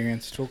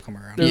experienced. He'll come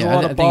around. There's Yeah, a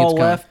lot I of think ball it's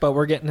coming. left, but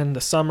we're getting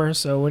into summer,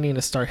 so we need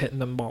to start hitting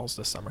them balls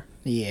this summer.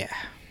 Yeah.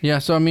 Yeah,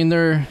 so I mean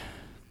they're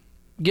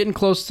getting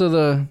close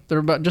to they're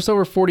about just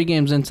over 40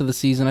 games into the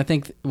season. I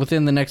think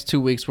within the next 2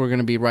 weeks we're going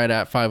to be right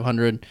at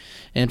 500,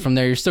 and from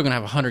there you're still going to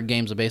have 100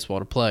 games of baseball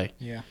to play.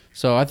 Yeah.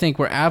 So I think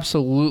we're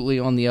absolutely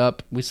on the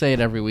up. We say it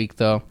every week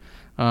though,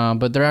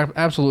 but they're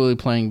absolutely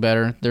playing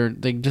better.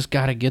 They just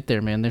got to get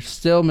there, man. They're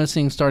still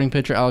missing starting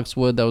pitcher Alex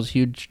Wood. That was a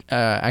huge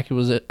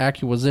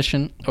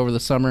acquisition over the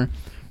summer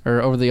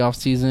or over the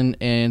offseason,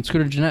 and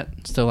Scooter Gennett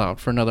still out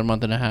for another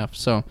month and a half.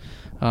 So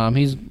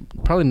he's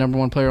probably number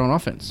 1 player on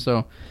offense.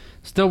 So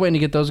still waiting to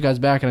get those guys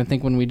back, and I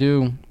think when we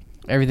do,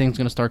 everything's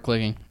going to start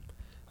clicking.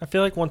 I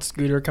feel like once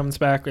Scooter comes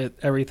back,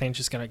 everything's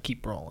just going to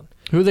keep rolling.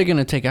 Who are they going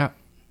to take out?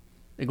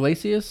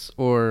 Iglesias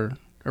or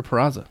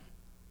Peraza?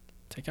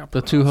 Take out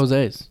The 2 Peraza.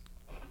 Jose's.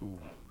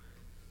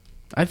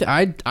 I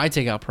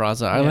take out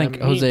Peraza. I Yeah, think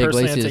me Jose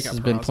personally, I'd Iglesias take out has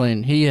been Peraza.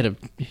 playing. He had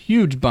a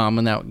huge bomb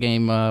in that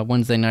game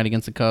Wednesday night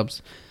against the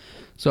Cubs.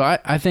 So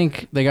I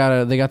think they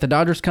got the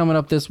Dodgers coming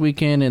up this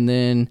weekend, and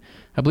then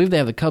I believe they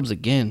have the Cubs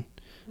again.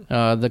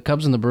 The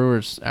Cubs and the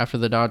Brewers after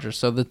the Dodgers.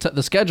 So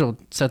the schedule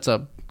sets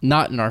up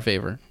not in our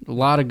favor. A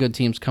lot of good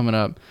teams coming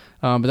up.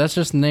 But that's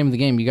just the name of the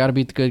game. You got to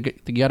beat the good.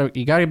 You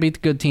got to beat the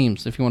good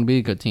teams if you want to be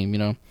a good team. You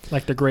know.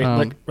 Like the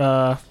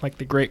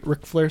great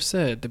Ric Flair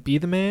said, to be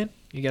the man,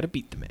 you got to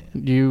beat the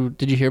man.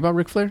 Did you hear about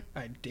Ric Flair?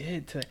 I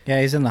did today.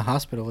 Yeah, he's in the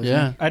hospital. Isn't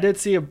Yeah. he? I did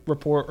see a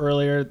report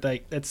earlier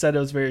that it said it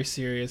was very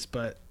serious,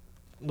 but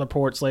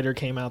reports later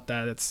came out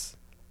that it's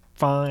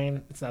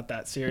fine. It's not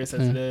that serious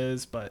as it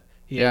is, but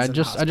he is Yeah, in the I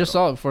just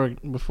hospital. saw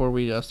it before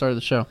we started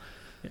the show.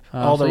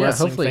 All the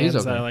wrestling hopefully fans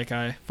he's okay. that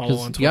I follow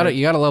 'Cause on Twitter.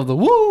 you gotta love the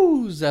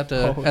woos at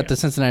the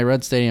Cincinnati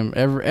Red Stadium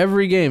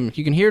every game.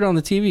 You can hear it on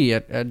the TV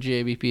at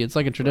GABP. It's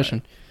like a tradition.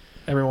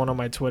 Right. Everyone on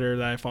my Twitter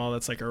that I follow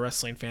that's like a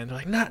wrestling fan, they're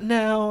like, not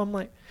now. I'm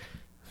like,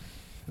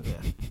 yeah.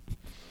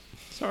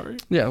 Sorry.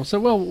 Yeah. So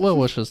well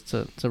wishes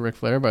to Ric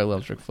Flair. Everybody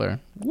loves Ric Flair.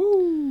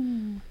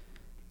 Woo.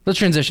 Let's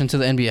transition to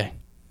the NBA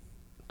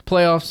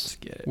playoffs. Let's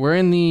get it. We're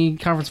in the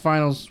conference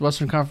finals: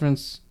 Western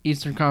Conference,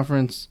 Eastern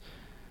Conference.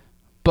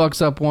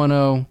 Bucks up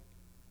 1-0.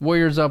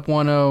 Warriors up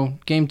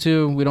 1-0. Game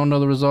 2, we don't know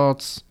the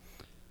results.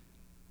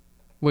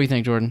 What do you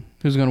think, Jordan?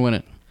 Who's going to win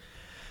it?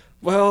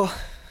 Well,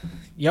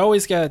 you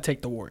always got to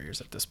take the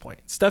Warriors at this point.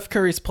 Steph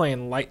Curry's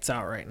playing lights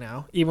out right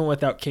now, even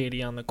without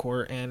KD on the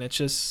court, and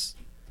that's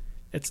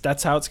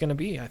how it's going to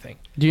be, I think.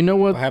 Do you know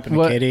What happened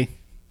to KD?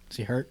 Is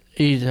he hurt?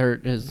 He's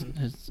hurt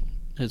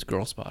his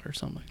girl spot or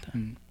something like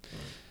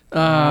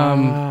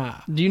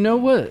that. Do you know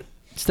what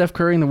Steph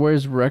Curry and the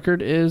Warriors'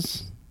 record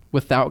is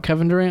without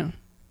Kevin Durant?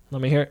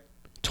 Let me hear it.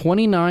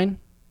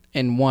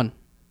 29-1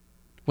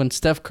 when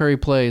Steph Curry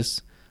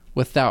plays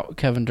without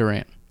Kevin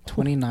Durant.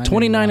 29-1.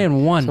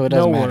 29-1. So it No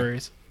doesn't matter.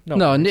 worries. No,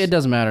 worries. it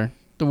doesn't matter.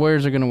 The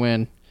Warriors are going to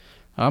win.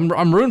 I'm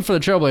rooting for the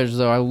Trailblazers,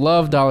 though. I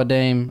love Dalla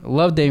Dame. I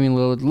love Damian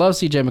Lillard. Love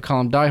CJ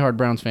McCollum. Diehard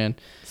Browns fan.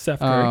 Steph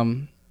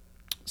Curry.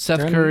 Seth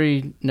They're in-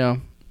 Curry,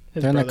 no.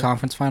 His They're in the brother.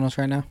 conference finals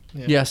right now.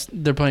 Yeah. Yes,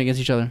 they're playing against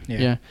each other. Yeah.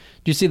 Yeah.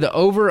 Do you see the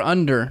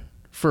over-under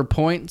for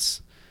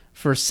points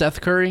for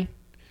Seth Curry?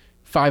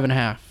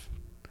 5.5.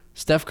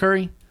 Steph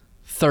Curry,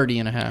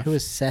 30.5. Who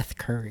is Seth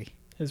Curry?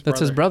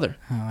 That's his brother.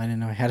 Oh, I didn't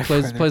know he had a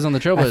Plays brother. on the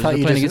I Trailblazers. thought, They're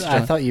you playing against each I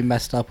other. thought you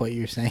messed up what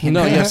you were saying.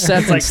 No, you have Seth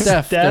It's and like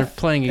Steph. They're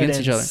playing and against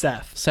then each other.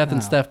 Seth. Seth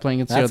and Oh. Steph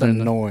playing against each That's other. in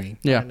the- annoying.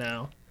 I Yeah.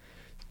 know.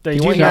 Did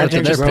You you want to hear an imagine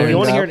interesting, growing you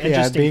want to hear an up?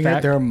 interesting being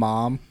fact? their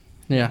mom.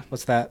 Yeah.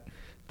 What's that?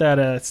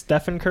 That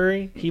Stephen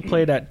Curry, he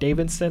played at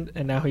Davidson,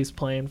 and now he's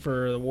playing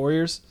for the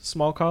Warriors,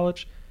 small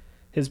college.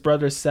 His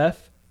brother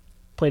Seth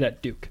played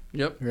at Duke.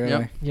 Yep. Really?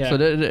 Yep. Yeah. So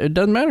it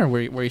doesn't matter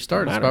where you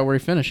start. It's matter. about where you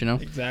finish, you know.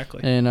 Exactly.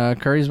 And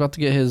Curry's about to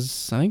get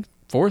his, I think,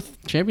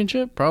 4th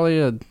championship, probably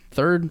a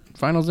 3rd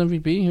Finals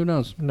MVP. Who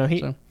knows? No, he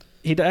So-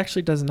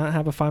 actually does not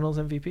have a Finals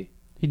MVP.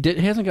 He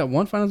hasn't got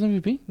one Finals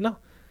MVP. No,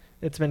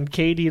 it's been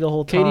KD the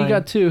whole time. KD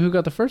got 2. Who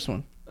got the first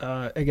one?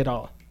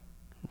 Iguodala.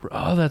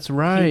 Oh, that's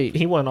right.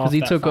 He went off because he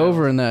that took finals.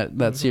 over in that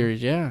Mhm.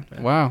 series. Yeah.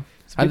 Yeah. Wow.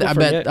 So I people bet.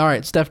 forget. All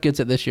right, Steph gets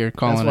it this year.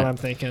 Calling That's what it. I'm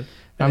thinking.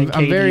 And then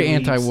I'm very KD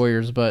leaves.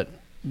 anti-Warriors, but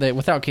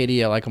without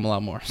KD, I like them a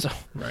lot more. So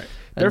Right.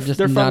 I'm just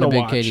They're not fun a to big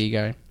watch. KD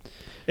guy.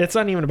 It's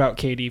not even about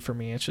KD for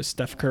me. It's just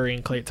Steph Curry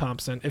and Klay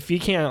Thompson. If you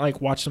can't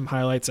watch some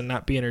highlights and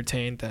not be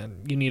entertained, then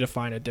you need to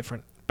find a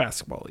different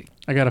basketball league.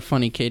 I got a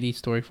funny KD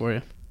story for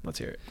you. Let's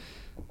hear it.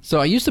 So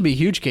I used to be a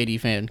huge KD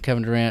fan,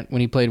 Kevin Durant,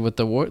 when he played with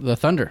the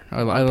Thunder.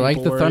 I liked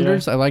the people were,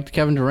 Thunders. I liked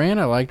Kevin Durant.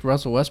 I liked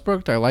Russell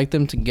Westbrook. I liked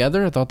them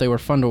together. I thought they were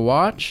fun to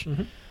watch.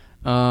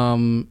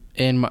 And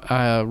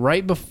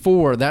right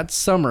before that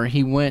summer,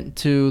 he went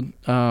to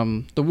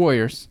the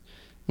Warriors.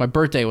 My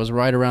birthday was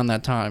right around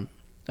that time.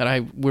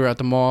 And we were at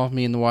the mall,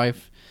 me and the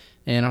wife,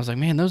 and I was like,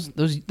 man, those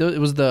it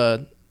was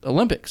the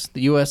Olympics,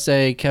 the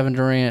USA Kevin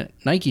Durant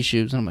Nike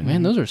shoes, and I'm like,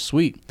 man, those are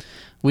sweet.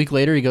 A week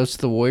later, he goes to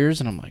the Warriors,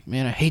 and I'm like,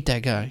 man, I hate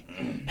that guy.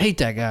 Hate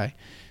that guy.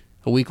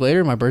 A week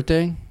later, my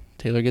birthday,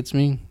 Taylor gets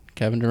me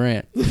Kevin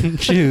Durant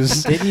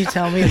shoes. Didn't you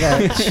tell me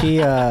that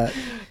she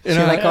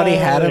already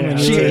had him? And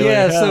She- you were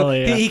Yeah, Hell so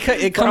yeah.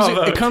 it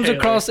Bravo, comes Taylor.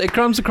 across the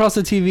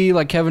TV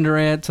like Kevin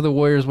Durant to the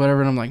Warriors,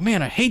 whatever, and I'm like,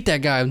 man, I hate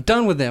that guy. I'm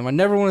done with him.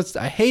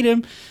 I hate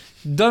him.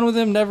 Done with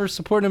him. Never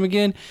support him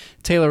again.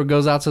 Taylor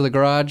goes out to the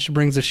garage,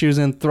 brings the shoes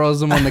in, throws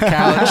them on the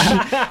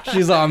couch.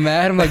 She's all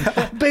mad. I'm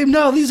like, babe,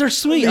 no, these are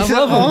sweet. I These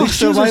love are them. These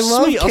shoes awesome. are I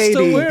love sweet. I'll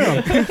still KD.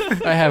 wear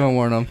them. I haven't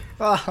worn them.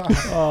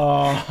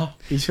 Oh,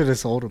 You should have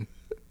sold him.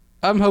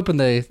 I'm hoping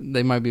they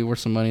might be worth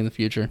some money in the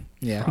future.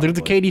 Yeah. They're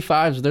the KD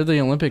 5s. They're the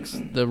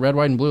Olympics. The red,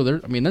 white, and blue.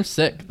 They're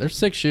sick. They're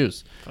sick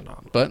shoes.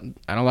 phenomenal. But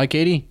I don't like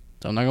KD,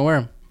 so I'm not gonna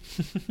wear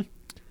them.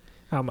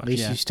 How much? At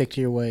least Yeah. you stick to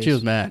your ways. She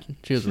was mad.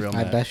 She was real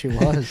I mad. bet she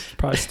was.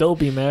 Probably still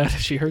be mad if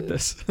she heard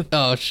this.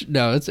 Oh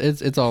no,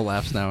 it's all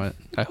laughs now.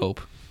 I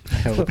hope. I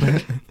hope.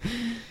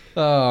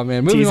 Oh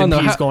man, moving T's on and though.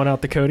 P's going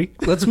out to Cody.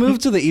 Let's move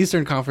to the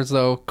Eastern Conference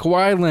though.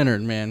 Kawhi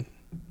Leonard, man,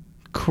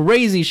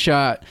 crazy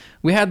shot.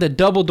 We had the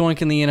double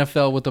doink in the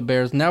NFL with the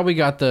Bears. Now we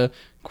got the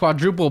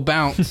quadruple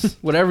bounce,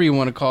 whatever you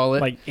want to call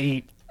it. Like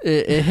 8.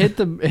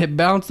 It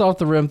bounced off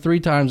the rim 3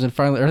 times and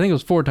finally, or I think it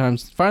was 4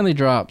 times. Finally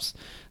drops.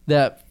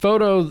 That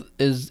photo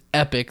is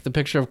epic. The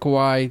picture of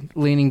Kawhi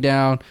leaning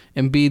down,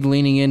 Embiid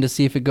leaning in to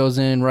see if it goes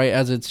in right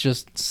as it's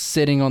just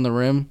sitting on the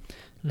rim.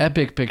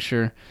 Epic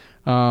picture.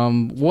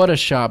 What a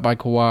shot by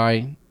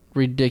Kawhi.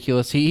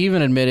 ridiculous. He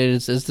even admitted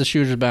it's the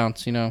shooter's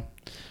bounce, you know.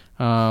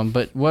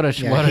 But what a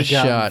he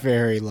shot! got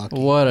very lucky.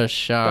 What a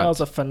shot! That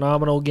was a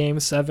phenomenal game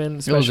 7,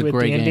 especially with the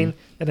great ending. game.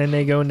 And then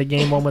they go into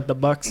game 1 with the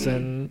Bucks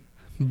and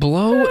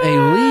Blow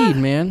a lead,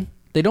 man.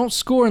 They don't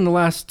score in the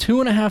last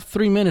 2.5,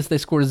 3 minutes. They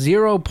score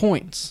 0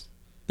 points.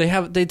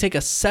 They take a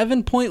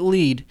 7-point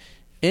lead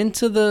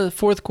into the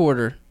fourth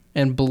quarter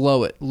and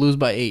blow it, lose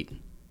by 8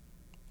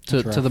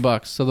 to the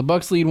Bucks. So the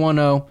Bucks lead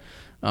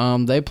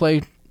 1-0. They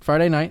play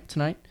Friday night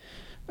tonight.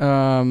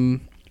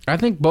 I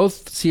think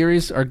both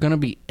series are going to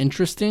be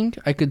interesting.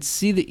 I could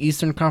see the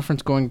Eastern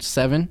Conference going to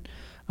 7.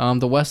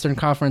 The Western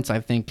Conference, I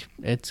think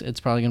it's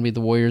probably going to be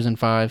the Warriors in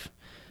 5.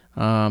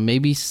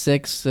 Maybe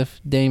 6 if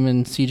Dame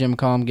and CJ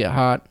McCollum get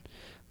hot.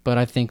 But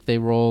I think they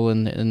roll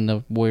and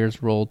the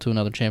Warriors roll to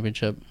another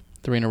championship.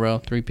 3 in a row,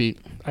 3-peat.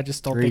 I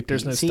just don't think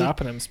there's no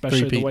stopping him,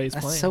 especially the way he's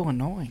That's playing. so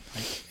annoying.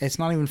 Like, it's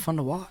not even fun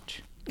to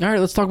watch. All right,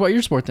 let's talk about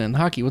your sport then.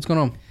 Hockey, what's going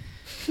on?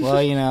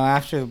 Well, you know,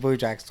 after the Blue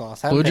Jackets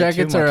lost, Blue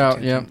Jackets are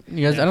out. Yeah,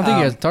 you guys. I don't think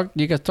you guys talked.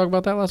 You guys talked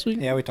about that last week.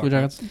 Yeah, we talked Blue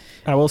about Jackets.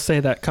 I will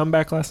say that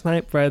comeback last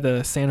night by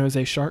the San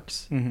Jose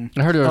Sharks. Mm-hmm.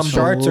 I heard there was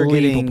Sharks are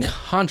getting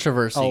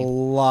controversy. a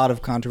lot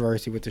of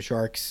controversy with the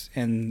Sharks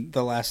in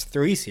the last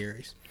 3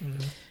 series.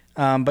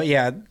 Mm-hmm. But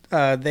yeah,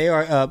 they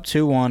are up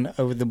 2-1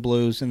 over the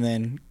Blues, and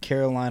then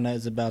Carolina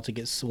is about to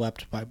get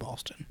swept by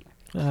Boston.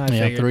 Yeah,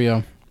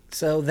 3-0.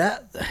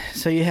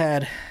 So you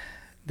had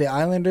the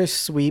Islanders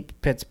sweep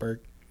Pittsburgh,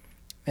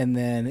 and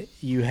then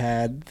you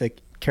had the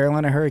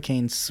Carolina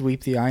Hurricanes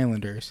sweep the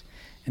Islanders,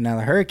 and now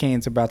the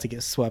Hurricanes are about to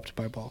get swept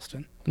by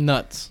Boston.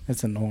 Nuts.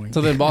 That's annoying.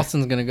 So then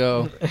Boston's gonna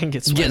go And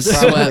get get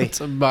swept.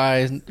 swept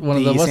by one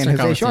of the San Western Jose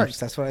Conference Sharks. teams.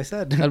 That's what I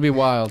said. That'd be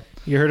wild.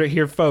 You heard it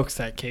here, folks,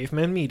 at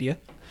Caveman Media.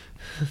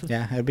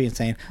 Yeah, that'd be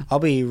insane. I'll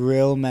be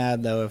real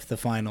mad though if the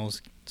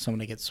finals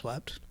somebody gets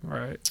swept.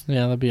 Right.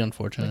 Yeah, that'd be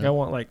unfortunate. Like, I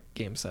want, like,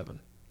 Game 7.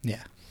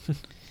 Yeah.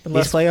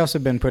 Unless, These playoffs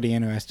have been pretty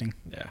interesting.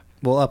 yeah.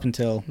 Well, up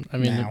until I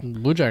mean, now. the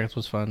Blue Jackets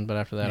was fun, but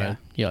after that,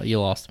 you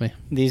lost me.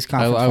 These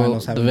conference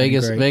finals the haven't been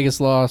great. Vegas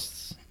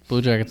lost.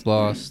 Blue Jackets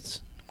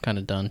lost. Kind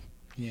of done.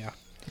 Yeah.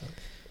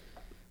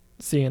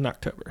 See you in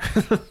October.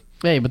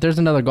 Hey, but there's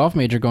another golf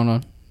major going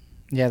on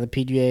Yeah, the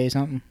PGA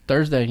something.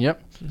 Thursday.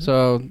 Yep.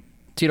 So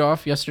teed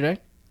off yesterday.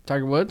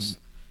 Tiger Woods.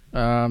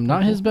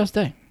 Not his best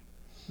day.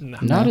 No.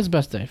 Not his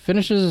best day.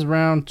 Finishes his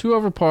round 2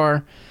 over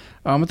par.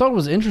 I thought it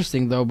was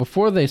interesting though.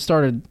 Before they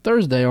started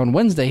Thursday, on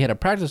Wednesday he had a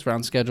practice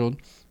round scheduled,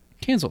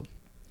 canceled.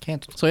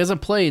 So he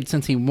hasn't played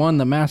since he won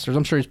the Masters.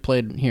 I'm sure he's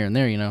played here and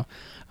there, you know,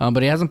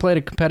 but he hasn't played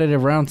a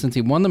competitive round since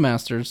he won the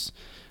Masters,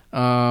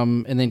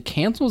 and then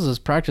cancels his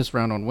practice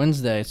round on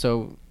Wednesday.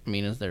 So I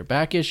mean, is there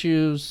back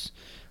issues?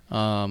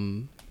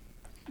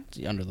 Is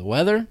he under the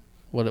weather?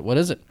 What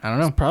is it? I don't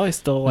know. Probably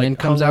still, like, And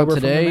comes out hungover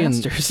from the today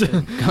and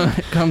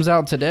Masters. comes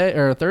out today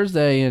or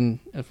Thursday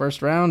in the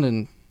first round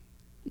and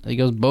he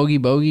goes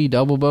bogey,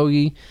 double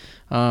bogey.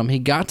 He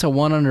got to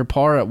 1 under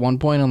par at one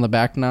point on the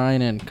back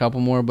 9 and a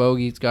couple more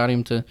bogeys got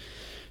him to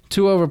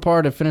 2 over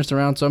par to finish the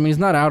round. So I mean he's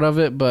not out of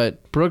it,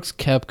 but Brooks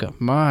Koepka,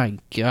 my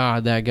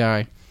God, that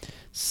guy,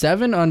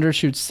 7 under,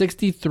 shoots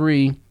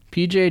 63,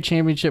 PGA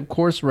Championship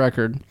course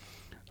record.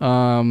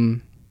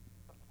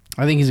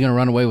 I think he's going to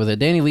run away with it.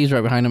 Danny Lee's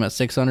right behind him at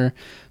 6 under.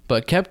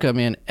 But Koepka,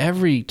 man,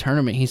 every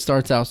tournament he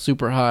starts out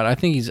super hot. I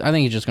think he's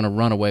just going to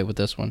run away with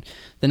this one.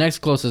 The next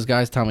closest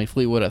guy is Tommy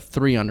Fleetwood at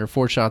 3 under,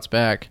 4 shots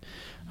back.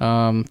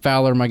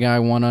 Fowler, my guy,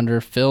 1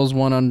 under. Phil's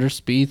 1 under.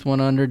 Spieth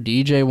 1 under.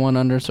 DJ 1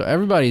 under. So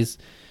everybody's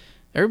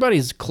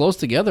close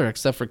together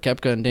except for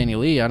Koepka and Danny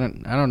Lee. I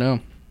don't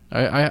know.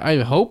 I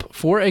hope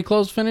for a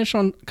close finish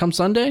on come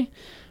Sunday,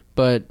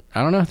 but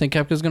I don't know. I think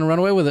Koepka's going to run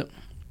away with it.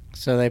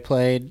 So they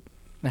played.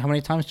 How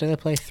many times did they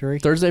play? 3?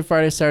 Thursday,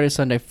 Friday, Saturday,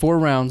 Sunday, 4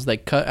 rounds. They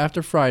cut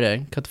after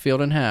Friday, cut the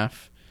field in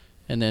half,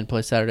 and then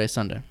play Saturday,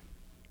 Sunday.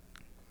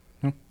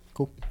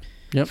 Cool.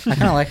 Yep. I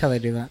kind of like how they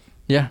do that.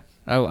 Yeah,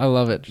 I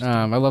love it.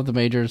 I love the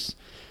majors.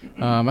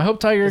 I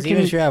hope Tiger can.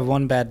 Even if you have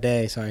one bad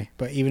day,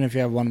 even if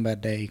you have one bad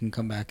day, you can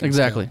come back. And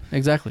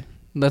Exactly.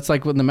 That's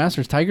like when the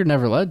Masters. Tiger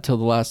never led till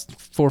the last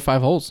 4 or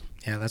 5 holes.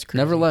 Yeah, that's crazy.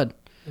 Never led.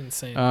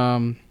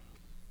 Insane.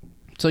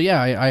 So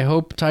yeah, I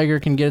hope Tiger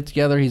can get it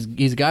together. He's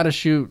got to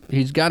shoot.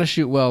 He's got to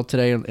shoot well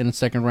today in the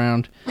second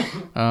round.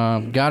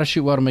 Got to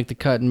shoot well to make the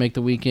cut and make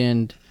the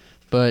weekend.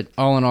 But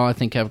all in all, I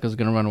think Koepka's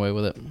going to run away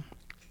with it.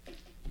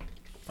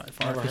 By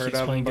far, Never if heard he's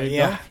of playing him, but good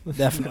yeah, golf.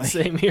 definitely.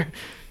 Same here.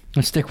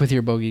 Let's stick with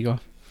your bogey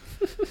golf.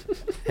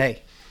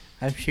 Hey,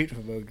 I'm shooting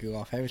for bogey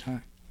golf every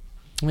time.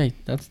 Hey,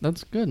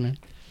 that's good, man.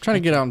 Trying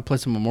to get out and play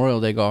some Memorial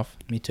Day golf.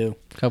 Me too.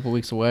 A couple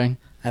weeks away.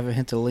 I haven't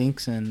hit the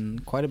links in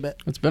quite a bit.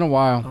 It's been a I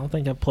while. don't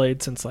think I've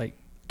played since, like,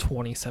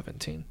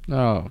 2017.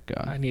 Oh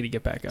God. I need to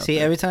get back out See,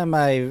 there. every time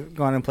I've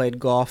gone and played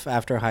golf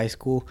after high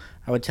school,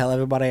 I would tell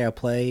everybody I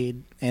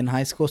played in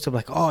high school. So,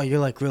 like, oh, you're,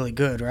 like, really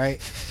good, right?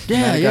 Yeah,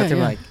 and I got there,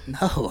 yeah. like,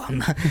 no, I'm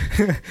not.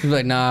 He's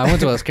like, nah, I went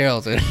to West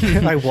Carrollton.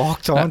 I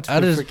walked on to I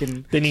the just-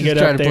 freaking... Then you Just get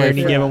try up to there play and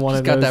you for- give him one Just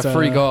of got those. that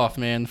free golf,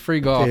 man.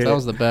 Free golf. Dude. That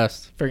was the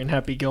best. Friggin'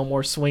 Happy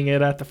Gilmore swing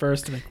it at the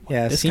first. And like,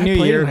 Yeah, this guy senior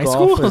played year in high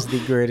golf school? was the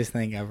greatest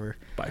thing ever.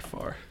 By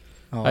far.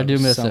 Oh, I do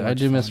was miss so it. I much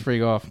do miss fun. free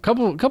golf.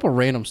 Couple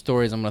random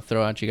stories I'm gonna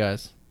throw at you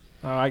guys.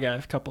 Oh, I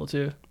got a couple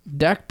too.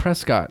 Dak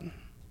Prescott,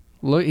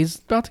 look, he's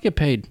about to get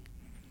paid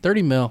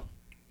 $30 million.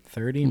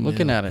 30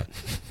 Looking mil. at it,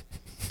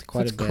 It's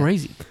quite it's a bit.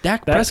 crazy.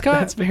 Dak Prescott.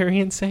 That's very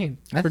insane.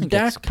 I for think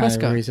Dak it's kind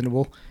Prescott. of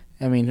reasonable.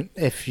 I mean,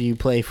 if you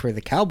play for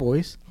the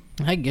Cowboys,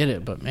 I get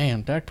it, but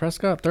man, Dak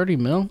Prescott, $30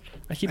 million.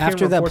 I keep after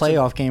hearing that reports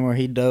of- playoff game where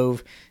he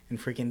dove and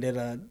freaking did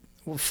a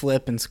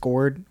flip and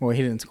scored. Well,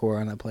 he didn't score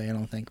on that play, I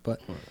don't think.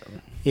 But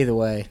either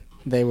way,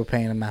 they were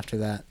paying him after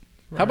that.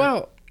 How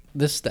about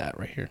this stat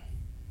right here?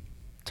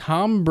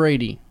 Tom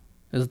Brady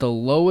is the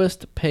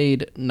lowest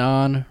paid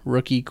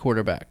non-rookie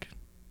quarterback.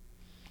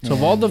 So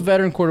of all the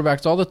veteran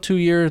quarterbacks, all the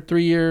 2-year,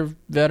 3-year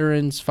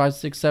veterans, 5,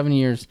 6, 7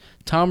 years,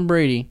 Tom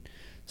Brady,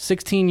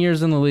 16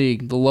 years in the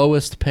league, the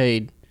lowest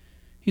paid.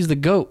 He's the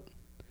GOAT.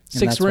 And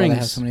 6 that's why rings. they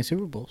have so many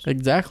Super Bowls.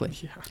 Exactly.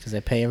 Because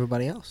they pay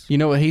everybody else. You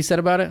know what he said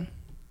about it?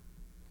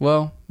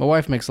 Well, my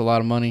wife makes a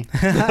lot of money.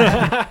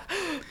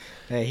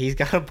 Hey, he's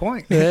got a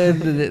point.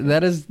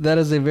 that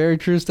is a very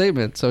true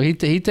statement. So he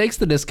takes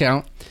the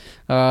discount,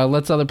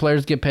 lets other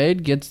players get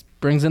paid,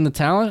 brings in the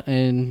talent,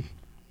 and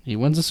he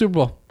wins the Super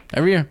Bowl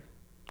every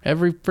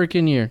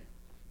freaking year,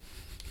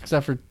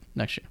 except for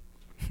next year.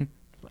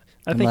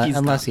 I think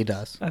unless done. he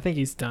does. I think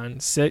he's done.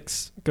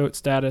 6 GOAT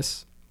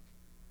status.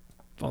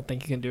 Don't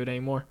think he can do it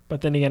anymore.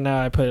 But then again,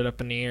 now I put it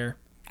up in the air.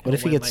 What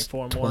if he He'll win, gets 4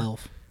 more.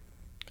 12?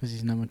 Because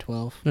he's number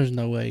 12. There's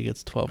no way he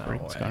gets 12 No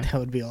rings, way. guy. That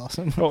would be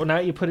awesome. Well, now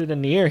you put it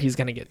in the air, he's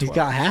gonna get 12. He's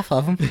got half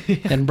of them.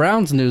 And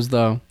Browns news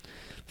though,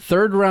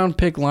 3rd round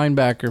pick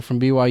linebacker from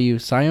BYU,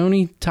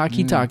 Sione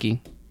Takitaki,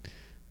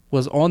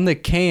 was on the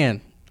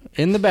can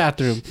in the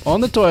bathroom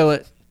on the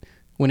toilet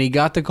when he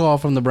got the call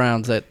from the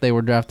Browns that they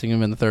were drafting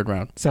him in the 3rd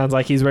round. Sounds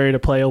like he's ready to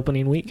play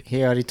opening week.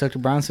 He already took the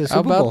Browns to the How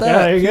Super about Bowl.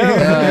 that? There you go.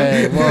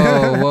 Hey,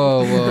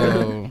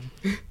 whoa.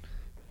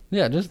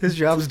 Yeah, just His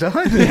job's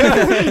done. He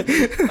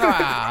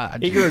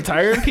can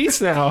retire in peace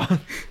now.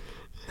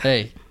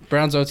 hey,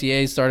 Browns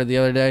OTA started the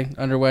other day.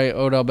 Underway.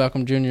 Odell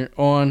Beckham Jr.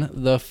 on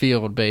the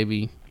field,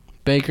 baby.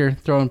 Baker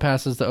throwing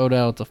passes to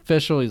Odell. It's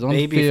official. He's on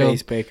the field.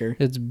 Babyface Baker.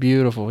 It's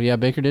beautiful. Yeah,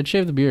 Baker did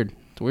shave the beard.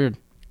 It's weird.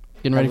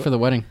 Getting ready for the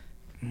wedding.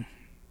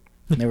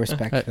 No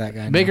respect for that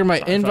guy. Baker, no. my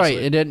Sorry, invite.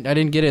 Foster. I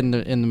didn't get it in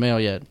the mail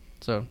yet.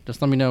 So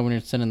just let me know when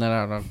you're sending that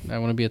out. I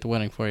want to be at the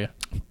wedding for you.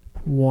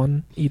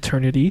 One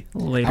eternity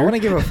later. I want to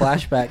give a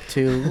flashback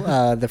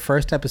to the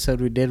first episode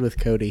we did with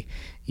Cody.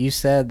 You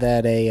said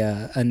that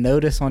a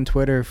notice on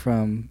Twitter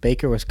from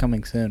Baker was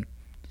coming soon.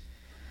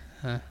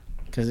 Huh.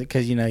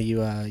 Because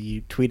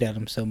you tweet at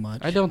him so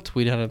much. I don't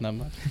tweet at him that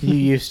much. You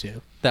used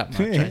to. That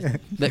much.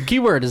 The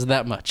keyword is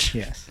that much.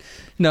 Yes.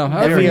 No,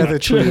 Every however other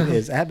much. tweet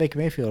is at Baker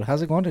Mayfield.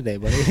 How's it going today,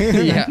 buddy?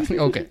 Yeah.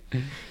 Okay.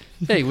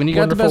 Hey, when you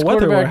got the Wonderful best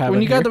weather we're quarterback, having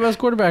when you got here. the best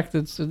quarterback,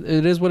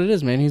 it is what it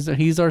is, man.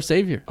 He's our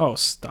savior. Oh,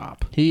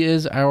 stop. He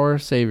is our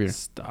savior.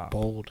 Stop.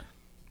 Bold.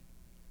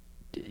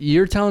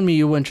 You're telling me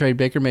you wouldn't trade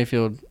Baker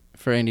Mayfield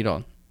for Andy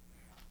Dalton?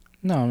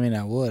 No, I mean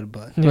I would,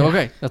 but Yeah.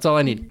 Okay, that's all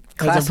I need.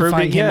 Hasn't proved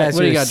classifying it him yet. as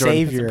What do you your got, Jordan?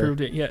 Hasn't savior.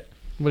 proved it yet.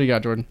 What do you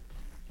got, Jordan?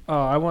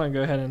 Oh, I want to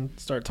go ahead and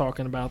start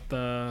talking about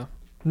the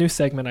new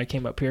segment I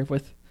came up here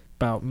with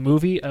about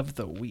movie of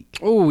the week.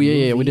 Oh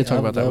yeah. We Movie did talk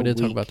of about that. the We did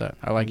talk week. about that.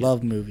 I like it.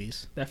 Love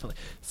movies. Definitely.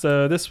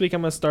 So this week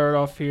I'm gonna start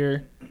off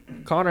here.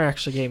 Connor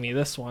actually gave me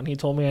this one. He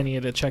told me I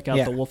needed to check out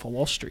Yeah. The Wolf of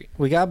Wall Street.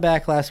 We got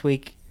back last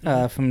week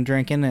from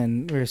drinking,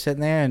 and we were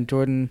sitting there, and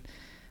Jordan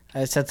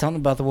said something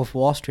about The Wolf of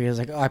Wall Street. I was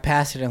like, I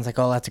passed it, and I was like,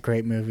 oh, that's a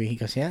great movie. He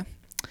goes, yeah,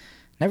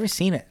 never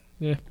seen it.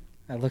 Yeah.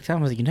 I looked at him,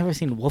 I was like, you never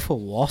seen Wolf of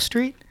Wall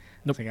Street?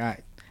 Nope. I was like, all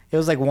right. It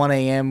was like 1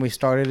 a.m. We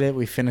started it.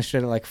 We finished it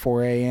at like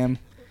 4 a.m.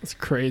 It's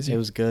crazy. It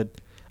was good.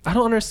 I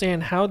don't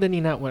understand how did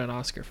he not win an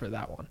Oscar for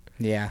that one?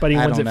 Yeah. But he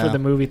I wins it don't for know. the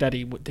movie that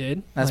he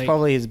did. That's Like,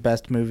 probably his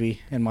best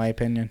movie, in my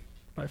opinion.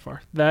 by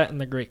far. That and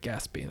The Great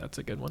Gatsby. That's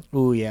a good one.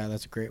 Ooh, yeah,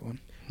 that's a great one.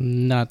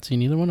 Not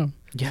seen either one of them.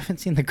 You haven't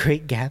seen The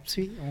Great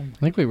Gatsby? Oh, I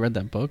think we read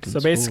that book. In So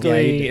school. Yeah,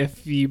 basically, you did.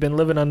 if you've been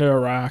living under a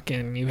rock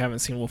and you haven't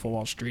seen Wolf of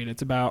Wall Street,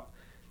 it's about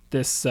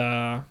this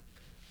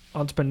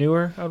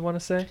entrepreneur, I would want to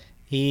say.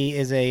 he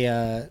is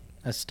a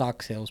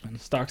stock salesman.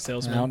 Stock I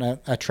salesman. don't know,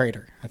 a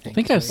trader, I think. I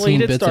think I've Well, he seen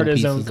did bits start and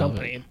his own pieces of it.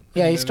 company.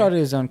 Yeah, he started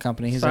his own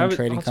company, his own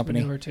trading company.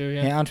 Entrepreneur too,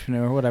 Yeah, yeah.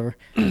 entrepreneur, whatever.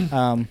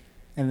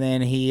 And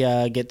then he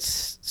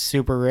gets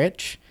super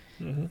rich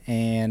Mhm.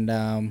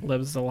 and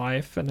Lives the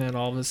life, and then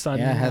all of a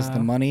sudden, has the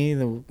money,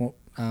 the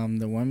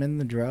women,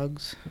 the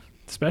drugs.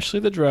 especially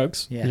the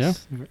drugs,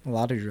 Yes, a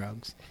lot of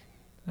drugs.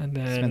 and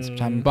then Spent some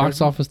time in Box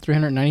prison. office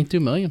 $392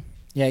 million.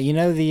 Yeah, you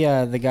know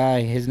the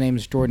guy. His name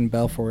is Jordan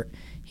Belfort.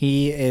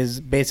 He is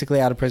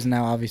basically out of prison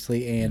now,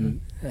 obviously,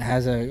 and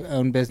has a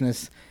own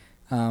business.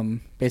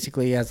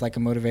 Basically, as like a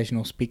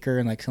motivational speaker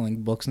and like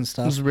selling books and This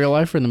stuff. is real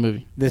life or in the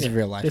movie? This is Yeah,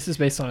 real life. This is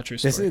based on a true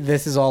story.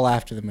 This is all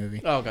after the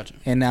movie, Oh, gotcha.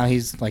 and now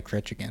he's like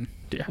rich again.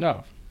 yeah.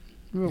 No.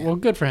 Well,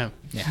 good for him.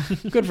 Yeah,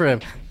 Good for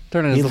him.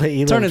 Turning he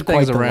lives turning quite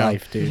things the around.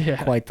 life, dude.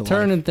 Yeah. Quite the life.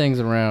 Turning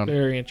things around.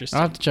 Very interesting.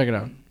 I'll have to check it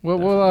out.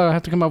 We'll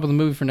have to come up with a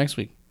movie for next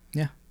week.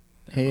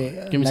 Hey,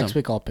 Give me next some.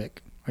 week I'll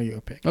pick, or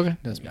you'll pick. Okay.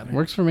 Doesn't matter.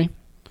 Works for me.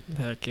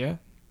 Heck yeah.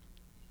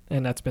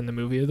 And that's been the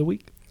movie of the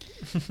week.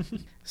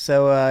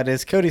 So it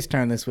is Cody's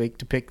turn this week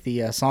to pick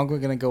the song we're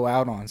going to go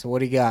out on. So what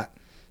do you got?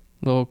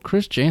 Little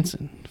Chris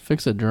Jansen,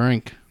 Fix a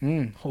Drink.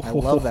 I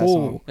love that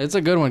song. It's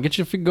a good one. Get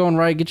your feet going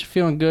right. Get you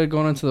feeling good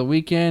going into the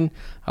weekend.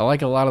 I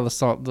like a lot of the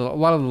song, a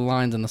lot of the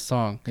lines in the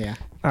song. Yeah.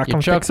 I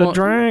can fix a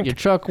drink. Your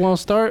truck won't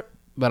start,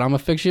 but I'm gonna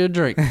fix you a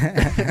drink.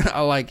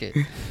 I like it.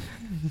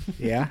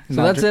 Yeah.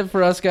 So that's it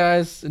for us,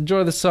 guys.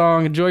 Enjoy the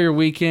song. Enjoy your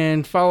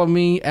weekend. Follow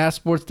me at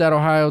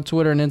Sports.Ohio,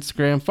 Twitter and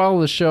Instagram.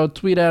 Follow the show.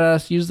 Tweet at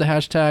us. Use the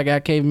hashtag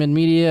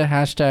 @CavemanMedia,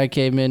 hashtag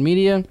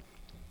CavemanMedia.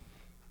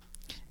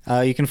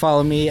 You can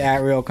follow me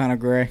at Real Connor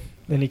Gray.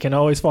 And you can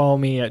always follow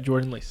me at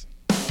Jordan Lease.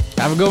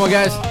 Have a good one,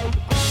 guys.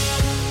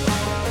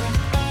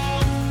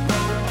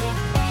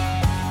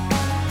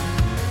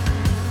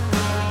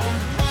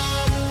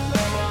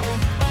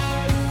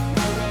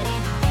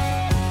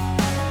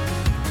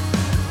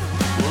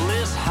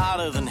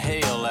 Than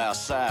hell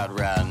outside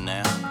right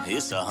now.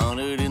 It's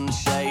 100 in the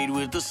shade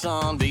with the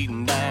sun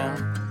beating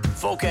down.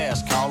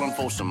 Forecast calling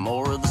for some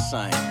more of the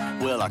same.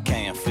 Well, I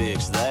can't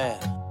fix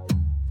that,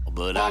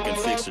 but I can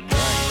fix a drink.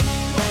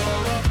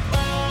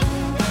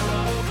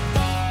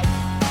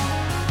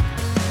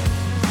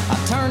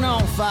 I turn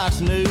on Fox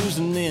News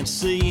and then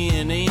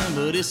CNN,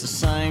 but it's the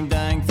same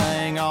dang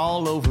thing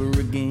all over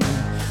again.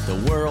 The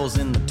world's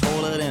in the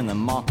toilet and the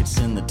market's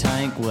in the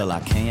tank. Well, I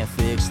can't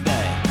fix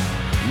that.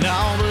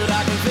 No, but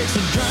I can fix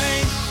a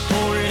drink,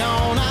 pour it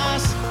on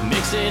ice,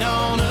 mix it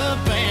on up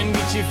and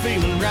get you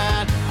feeling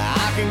right.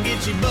 I can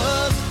get you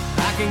buzzed,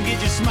 I can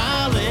get you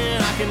smiling,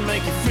 I can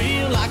make you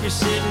feel like you're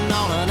sitting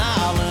on an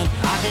island.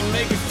 I can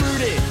make you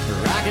fruity,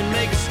 or I can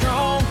make you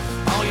strong.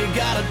 All you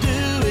gotta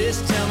do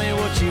is tell me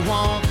what you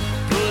want,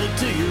 put it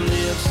to your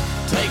lips,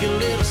 take a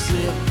little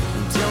sip,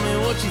 and tell me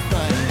what you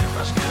think.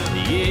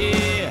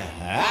 Yeah,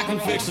 I can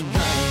fix a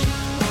drink.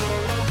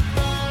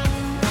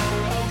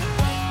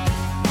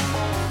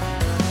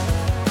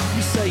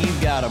 Say you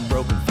got a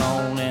broken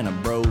phone and a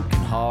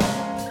broken heart.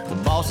 The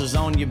boss is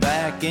on your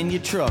back and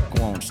your truck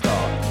won't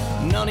start.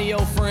 None of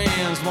your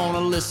friends want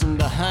to listen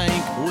to Hank.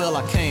 Well,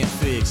 I can't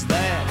fix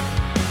that.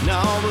 No,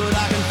 but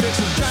I can fix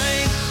a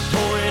drink,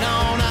 pour it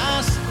on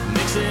ice,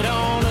 mix it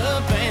on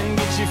up and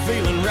get you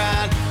feeling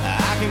right.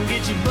 I can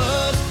get you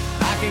buzzed,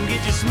 I can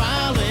get you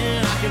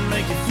smiling, I can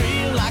make you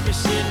feel like you're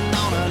sitting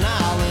on an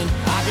island.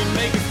 I can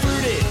make you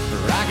fruity,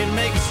 or I can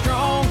make you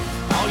strong.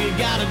 All you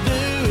gotta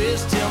do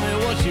is tell me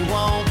what you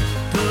want.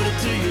 Put it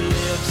to your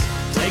lips,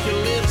 take a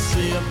little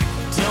sip,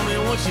 tell me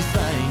what you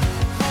think.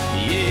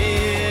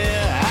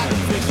 Yeah, I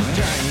can fix a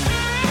drink.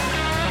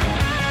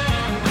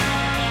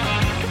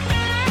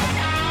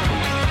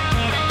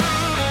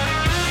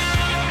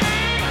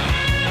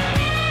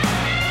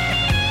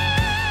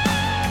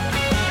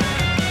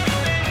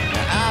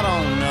 Now, I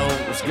don't know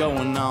what's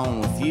going on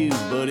with you,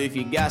 but if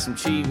you got some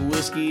cheap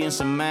whiskey and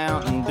some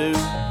Mountain Dew,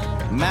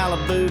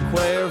 Malibu,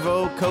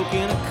 Cuervo, Coke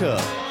in a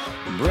cup,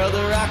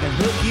 brother, I can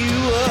hook you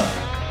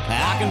up.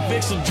 I can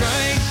fix a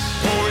drink,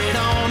 pour it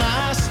on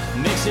ice,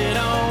 mix it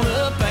on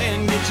up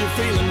and get you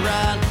feeling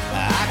right.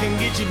 I can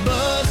get you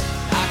buzzed,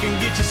 I can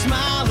get you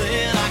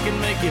smiling, I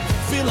can make you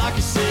feel like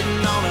you're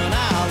sitting on an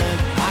island.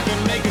 I can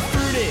make you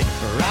fruity,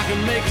 or I can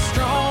make you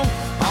strong.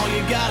 All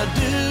you gotta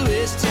do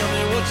is tell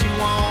me what you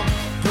want,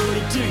 put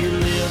it to your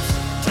lips,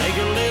 take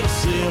a little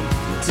sip,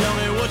 and tell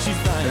me what you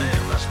think.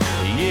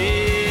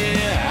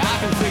 Yeah, I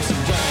can fix a